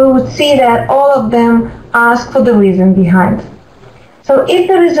 we would see that all of them ask for the reason behind. So if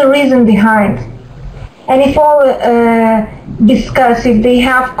there is a reason behind, and if all discuss, if they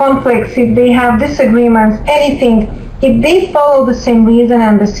have conflicts, if they have disagreements, anything, if they follow the same reason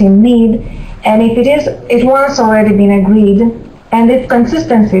and the same need, and if it once already been agreed, and if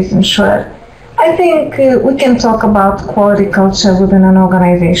consistency is ensured, I think we can talk about quality culture within an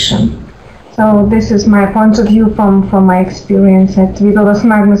organization. So this is my point of view from my experience at Vytautas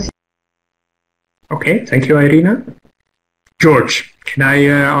Magnus. Okay, thank you, Irina. George, can I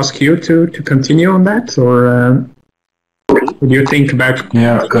ask you to continue on that, or what do you think about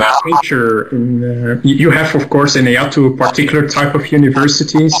culture? You have, of course, in EATU, a particular type of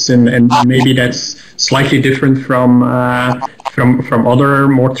universities, and maybe that's slightly different from other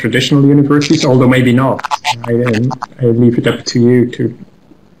more traditional universities, although maybe not. I leave it up to you to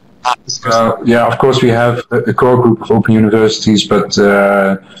discuss. Of course, we have a core group of open universities, but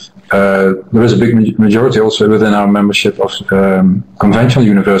there is a big majority also within our membership of conventional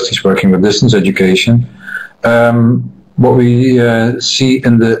universities working with distance education. what we see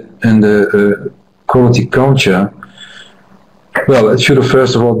in the quality culture, well, it should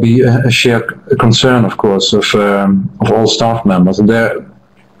first of all be a shared concern, of course, of all staff members, and there,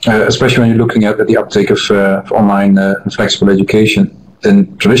 especially when you're looking at the uptake of online flexible education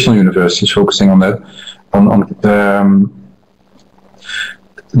in traditional universities, focusing on that,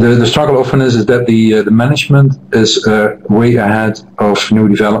 the struggle often is that the management is way ahead of new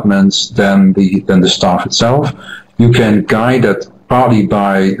developments than the staff itself. You can guide that partly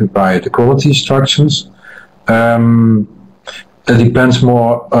by the quality structures. It depends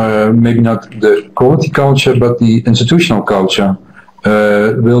more, maybe not the quality culture, but the institutional culture.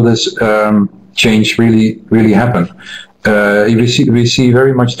 Will this change really happen? We see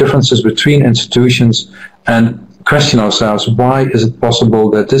very much differences between institutions, and question ourselves, why is it possible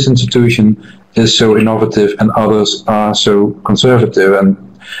that this institution is so innovative and others are so conservative?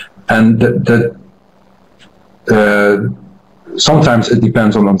 And that sometimes it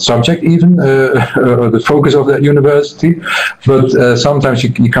depends on the subject even, or the focus of that university, but sometimes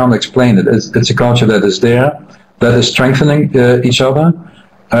you can't explain it. It's a culture that is there, that is strengthening each other,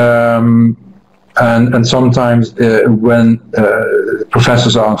 and sometimes when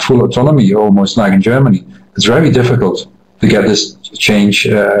professors are in full autonomy, almost like in Germany, it's very difficult to get this change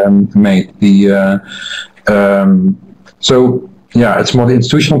made. So yeah, it's more the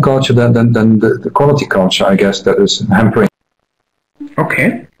institutional culture than the quality culture, I guess, that is hampering.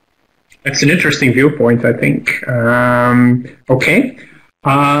 Okay, that's an interesting viewpoint, I think. Okay,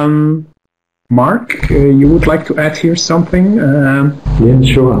 Mark, you would like to add here something? Yeah,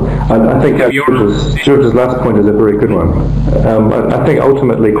 sure. I think George's last point is a very good one. I think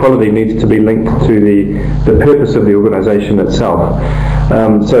ultimately quality needs to be linked to the purpose of the organisation itself.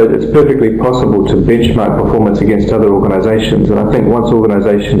 So it's perfectly possible to benchmark performance against other organisations, and I think once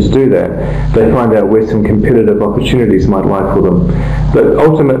organisations do that, they find out where some competitive opportunities might lie for them. But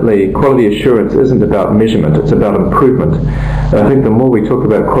ultimately, quality assurance isn't about measurement, it's about improvement. And I think the more we talk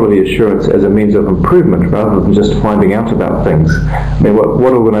about quality assurance as a means of improvement rather than just finding out about things, I mean,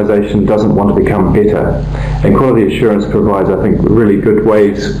 what organisation doesn't want to become better? And quality assurance provides, I think, really good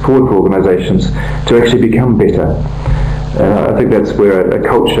ways forward for organisations to actually become better. I think that's where a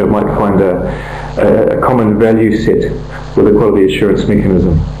culture might find a common value set with a quality assurance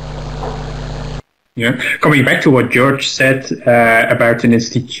mechanism. Yeah, coming back to what George said about an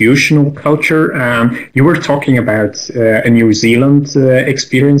institutional culture, you were talking about a New Zealand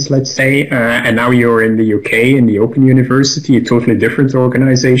experience, let's say, and now you're in the UK, in the Open University, a totally different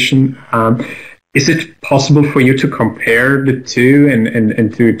organization. Is it possible for you to compare the two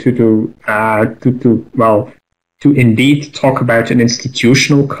and to indeed talk about an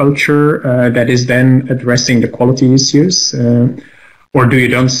institutional culture that is then addressing the quality issues? Or do you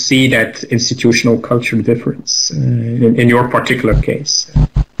don't see that institutional culture difference in your particular case?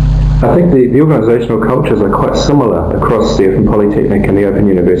 I think the organisational cultures are quite similar across the Open Polytechnic and the Open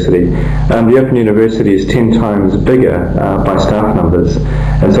University. The Open University is 10 times bigger by staff numbers,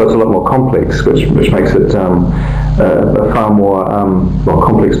 and so it's a lot more complex, which makes it a far more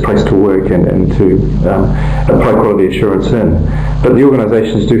complex place to work and to apply quality assurance in. But the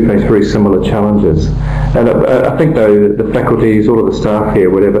organisations do face very similar challenges. And I think, though, the faculties, all of the staff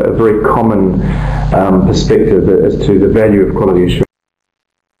here would have a very common perspective as to the value of quality assurance.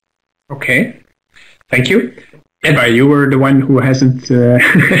 Okay, thank you. Eva, you were the one who hasn't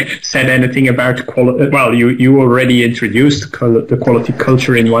said anything about quality. Well, you already introduced the quality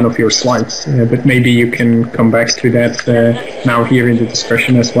culture in one of your slides, but maybe you can come back to that now here in the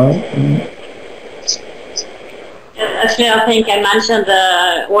discussion as well. Actually, I think I mentioned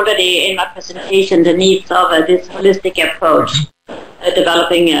already in my presentation the needs of this holistic approach,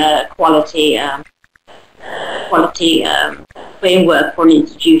 developing a quality framework for an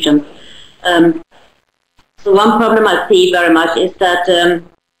institution. So one problem I see very much is that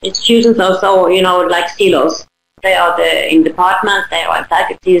institutions are so, like silos. They are in departments, they are in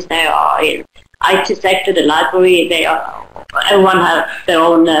faculties, they are in IT sector, the library, everyone has their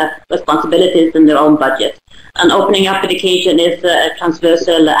own responsibilities and their own budget. And opening up education is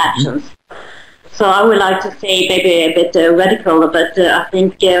transversal actions. So I would like to say maybe a bit radical, but I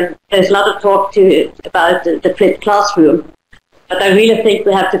think there's a lot of talk about the flipped classroom. But I really think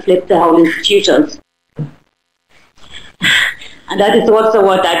we have to flip the whole institutions. And that is also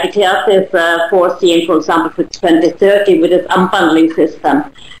what IPTS is foreseeing, for example, for 2030 with this unbundling system.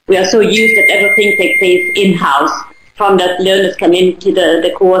 We are so used that everything takes place in-house, from that learners come into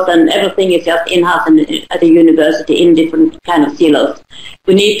the course and everything is just in-house at the university in different kind of silos.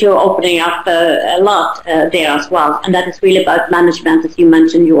 We need to opening up a lot there as well, and that is really about management, as you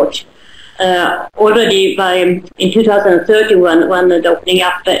mentioned, George. already in 2013 when the opening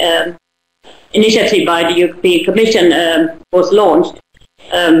up initiative by the European Commission was launched.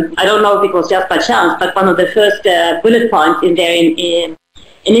 I don't know if it was just by chance, but one of the first bullet points in their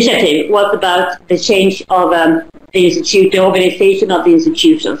initiative was about the change of the organization of the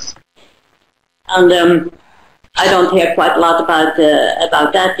institutions. And I don't hear quite a lot about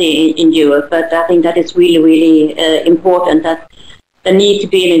that in Europe, but I think that is really, really important, that there needs to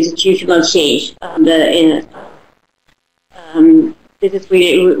be an institutional change. And this is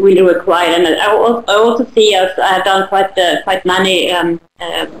really, really required. And I also see, as I have done quite many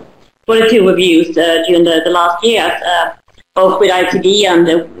quality reviews during the last years, both with ICD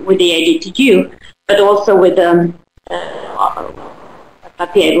and with the EDLW, but also with when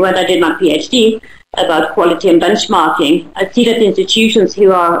I did my PhD about quality and benchmarking. I see that institutions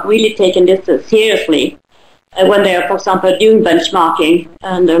who are really taking this seriously, when they are, for example, doing benchmarking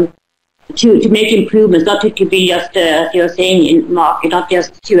and to make improvements, not to be just, as you're saying, in market, not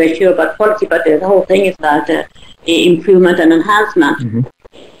just to assure about quality, but the whole thing is about improvement and enhancement.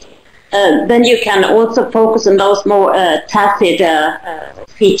 Mm-hmm. Then you can also focus on those more tacit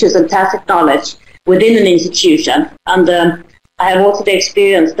features and tacit knowledge within an institution. And I have also the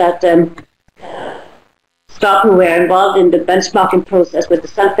experience that staff who were involved in the benchmarking process with the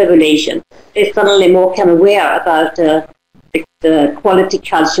self-evaluation is suddenly more aware about the quality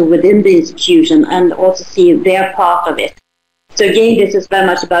culture within the institution and also see their part of it. So again, this is very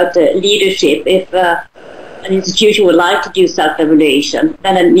much about leadership. If an institution would like to do self-evaluation,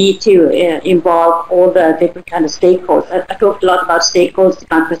 then it needs to involve all the different kind of stakeholders. I talked a lot about stakeholders in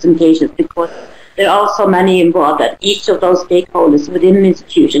my presentations because there are so many involved that each of those stakeholders within an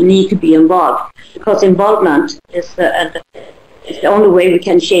institution need to be involved, because involvement is the only way we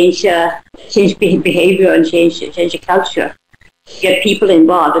can change behavior and change the culture. To get people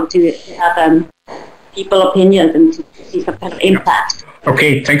involved and to have people opinions and to see some kind of impact.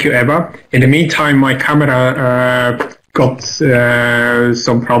 Okay, thank you, Eva. In the meantime, my camera got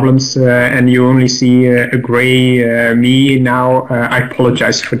some problems and you only see a gray me now. I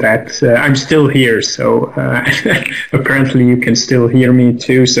apologize for that. I'm still here, so apparently you can still hear me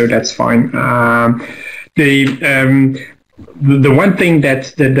too, so that's fine. The one thing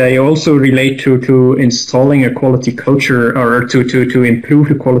that I also relate to installing a quality culture, or to improve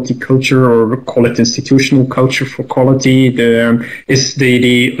the quality culture, or call it institutional culture for quality, is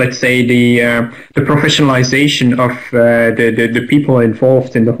the let's say the professionalization of the people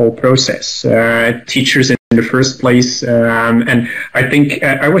involved in the whole process, teachers in the first place, and I think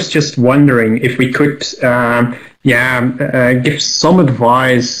I was just wondering if we could give some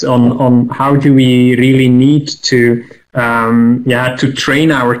advice on how do we really need to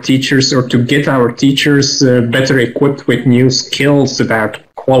train our teachers, or to get our teachers better equipped with new skills about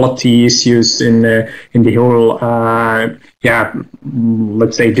quality issues in the whole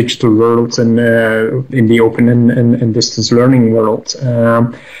let's say digital world and in the open and distance learning world.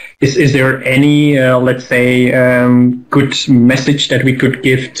 Is there any let's say good message that we could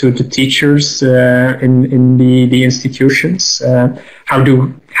give to the teachers in the institutions?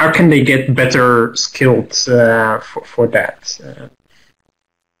 How can they get better skilled for that?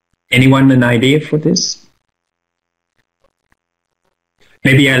 Anyone an idea for this?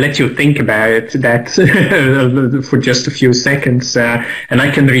 Maybe I let you think about that for just a few seconds, and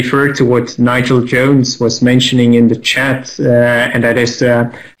I can refer to what Nigel Jones was mentioning in the chat, and that is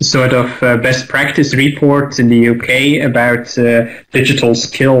sort of best practice report in the UK about digital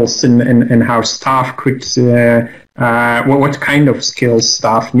skills and how staff could what kind of skills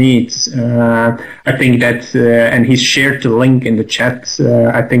staff needs. I think that, and he's shared the link in the chat,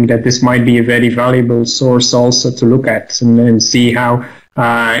 I think that this might be a very valuable source also to look at and see how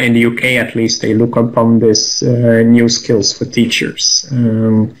in the UK at least they look upon this new skills for teachers.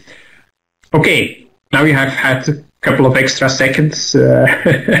 Okay, now you have had a couple of extra seconds.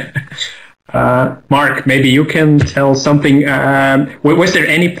 Mark, maybe you can tell something. Was there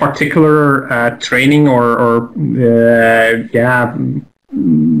any particular training or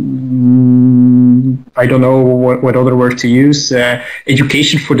I don't know what other word to use,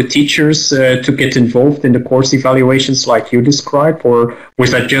 education for the teachers to get involved in the course evaluations like you described, or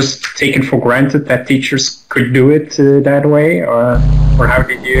was that just taken for granted that teachers could do it that way, or how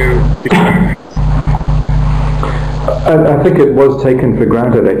did you I think it was taken for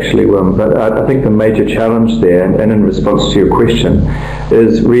granted, actually, Wim, but I think the major challenge there, and in response to your question,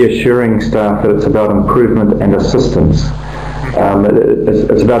 is reassuring staff that it's about improvement and assistance.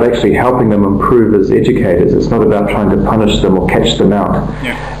 It's about actually helping them improve as educators. It's not about trying to punish them or catch them out.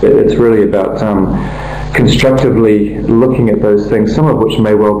 Yeah. It's really about constructively looking at those things, some of which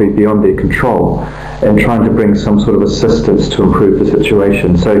may well be beyond their control, and trying to bring some sort of assistance to improve the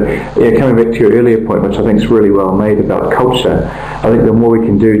situation. So, yeah, coming back to your earlier point, which I think is really well made about culture, I think the more we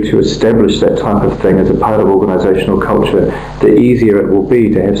can do to establish that type of thing as a part of organisational culture, the easier it will be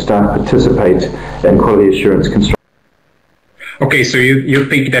to have staff participate in quality assurance construction. Okay, so you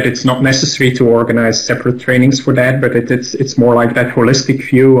think that it's not necessary to organize separate trainings for that, but it's more like that holistic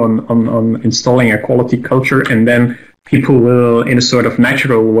view on installing a quality culture, and then people will, in a sort of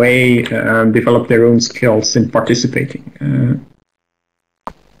natural way, develop their own skills in participating.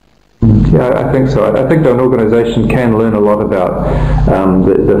 Yeah, I think so. I think that an organisation can learn a lot about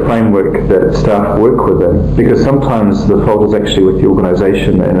the framework that staff work within, because sometimes the fault is actually with the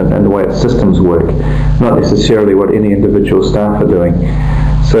organisation and the way its systems work, not necessarily what any individual staff are doing.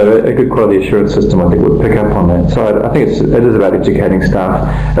 So a good quality assurance system, I think, would pick up on that. So I think it is about educating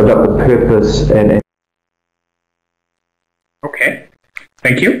staff about the purpose and. Okay,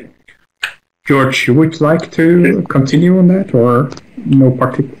 thank you. George, you would like to continue on that, or no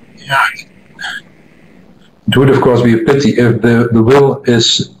particular? Yeah. It would, of course, be a pity if the will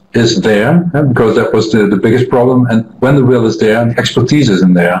is there, because that was the biggest problem. And when the will is there, the expertise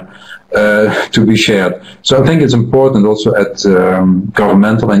isn't there to be shared. So I think it's important also at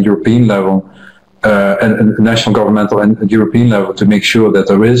governmental and European level, and national governmental and European level, to make sure that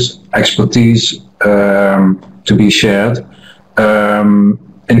there is expertise to be shared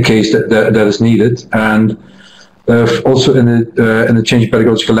in case that is needed. And also in the Changing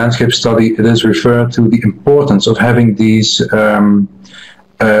Pedagogical Landscape study, it is referred to the importance of having these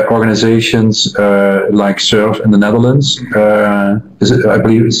organizations like SURF in the Netherlands, I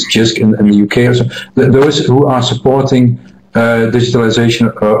believe it's JISC in the UK, or so, those who are supporting digitalization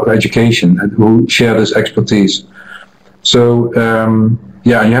of education and who share this expertise. So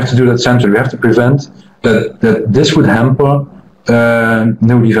yeah, you have to do that centrally. We have to prevent that this would hamper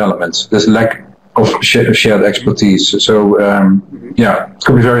new developments, this lack of shared expertise. So yeah, it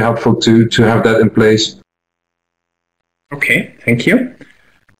could be very helpful to have that in place. Okay, thank you.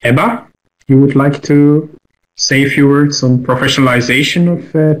 Ebba, you would like to say a few words on professionalization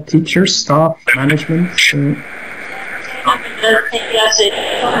of teachers, staff, management?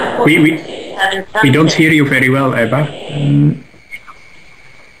 We don't hear you very well, Ebba.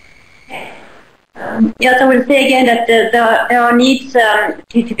 Yes, I will say again that there are needs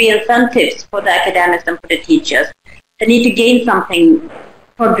to be incentives for the academics and for the teachers. They need to gain something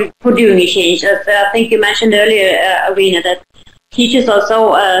for doing a change. As I think you mentioned earlier, Arena, that teachers are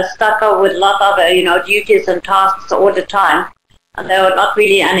so stuck up with a lot of duties and tasks all the time, and there are not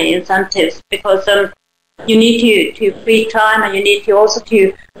really any incentives, because you need to free time, and you need to also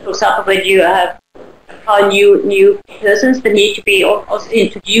to, for example, when you have new persons, they need to be also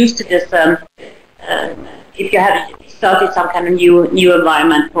introduced to this. If you have started some kind of new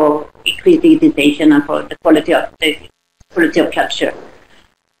environment for increased digitization and for the quality of capture,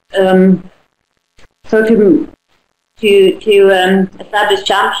 so to establish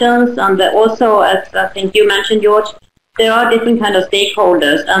champions, and also, as I think you mentioned, George, there are different kind of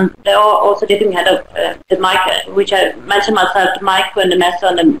stakeholders, and there are also different kind of the micro, which I mentioned myself, the micro and the meso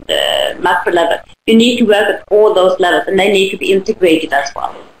and the macro level. You need to work at all those levels, and they need to be integrated as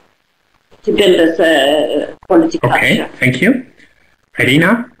well to build this quality culture. Okay, thank you.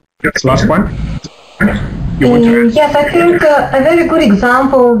 Irina, that's the last one. Yes, I think a very good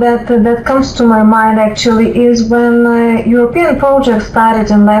example that comes to my mind actually is when European project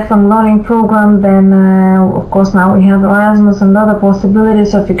started in lifelong learning program. Then, of course, now we have Erasmus and other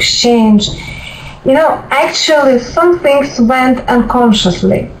possibilities of exchange. Actually, some things went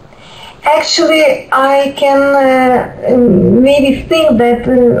unconsciously. Actually, I can maybe think that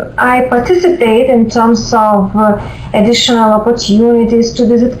I participate in terms of additional opportunities to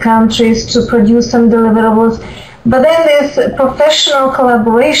visit countries, to produce some deliverables, but then there's professional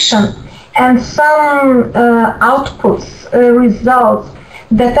collaboration and some outputs, results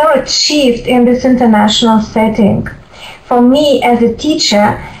that are achieved in this international setting. For me as a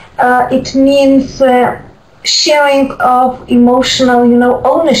teacher, it means sharing of emotional,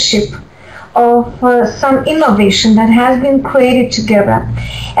 ownership of some innovation that has been created together.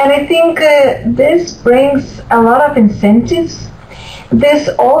 And I think this brings a lot of incentives. This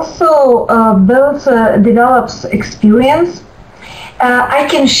also develops experience. I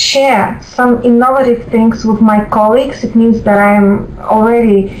can share some innovative things with my colleagues. It means that I'm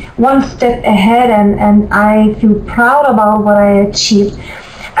already one step ahead, and I feel proud about what I achieved.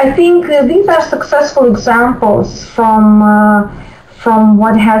 I think these are successful examples from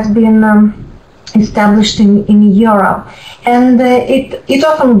what has been established in Europe, and it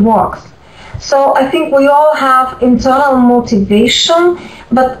often works. So I think we all have internal motivation,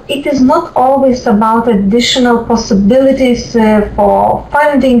 but it is not always about additional possibilities for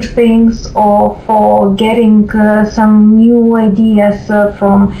funding things or for getting some new ideas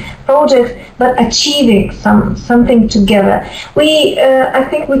from projects, but achieving something together. I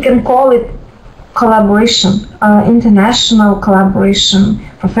think we can call it collaboration, international collaboration,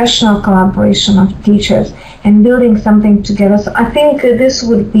 professional collaboration of teachers, and building something together. So I think this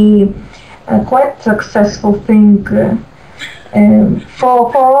would be a quite successful thing for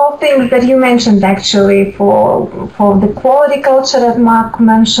all things that you mentioned, actually, for the quality culture that Mark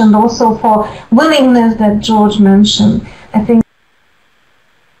mentioned, also for willingness that George mentioned. I think.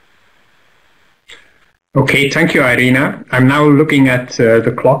 Okay, thank you, Irina. I'm now looking at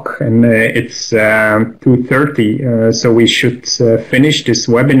the clock, and it's 2:30, so we should finish this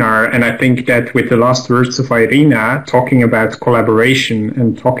webinar. And I think that with the last words of Irina, talking about collaboration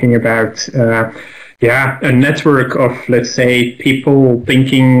and talking about a network of, let's say, people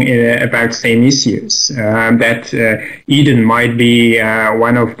thinking about same issues, that Eden might be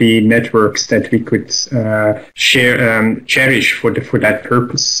one of the networks that we could cherish for that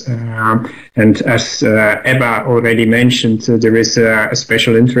purpose. And as Ebba already mentioned, there is a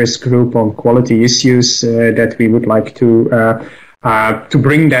special interest group on quality issues that we would like to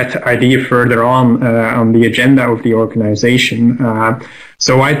bring that idea further on the agenda of the organization.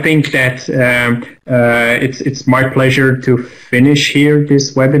 So I think that it's my pleasure to finish here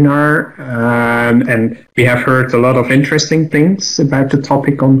this webinar, and we have heard a lot of interesting things about the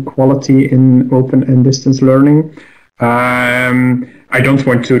topic on quality in open and distance learning. I don't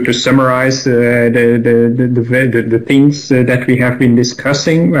want to summarize the things that we have been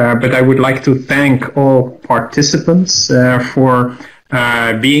discussing, but I would like to thank all participants for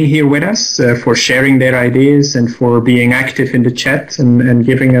being here with us, for sharing their ideas and for being active in the chat and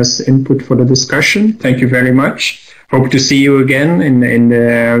giving us input for the discussion. Thank you very much. Hope to see you again in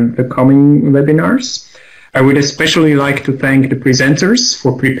the coming webinars. I would especially like to thank the presenters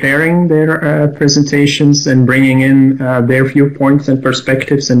for preparing their presentations and bringing in their viewpoints and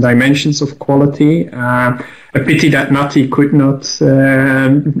perspectives and dimensions of quality. A pity that Nati could not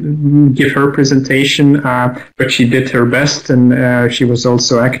give her presentation, but she did her best, and she was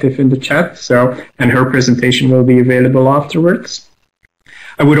also active in the chat. And her presentation will be available afterwards.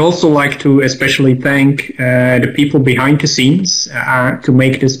 I would also like to especially thank the people behind the scenes to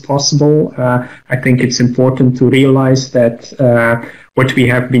make this possible. I think it's important to realize that what we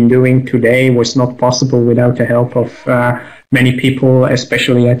have been doing today was not possible without the help of many people,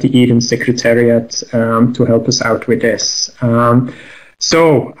 especially at the Eden Secretariat, to help us out with this.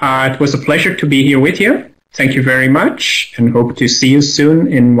 It was a pleasure to be here with you. Thank you very much, and hope to see you soon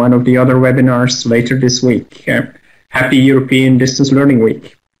in one of the other webinars later this week. Happy European Distance Learning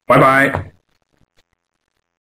Week. Bye-bye.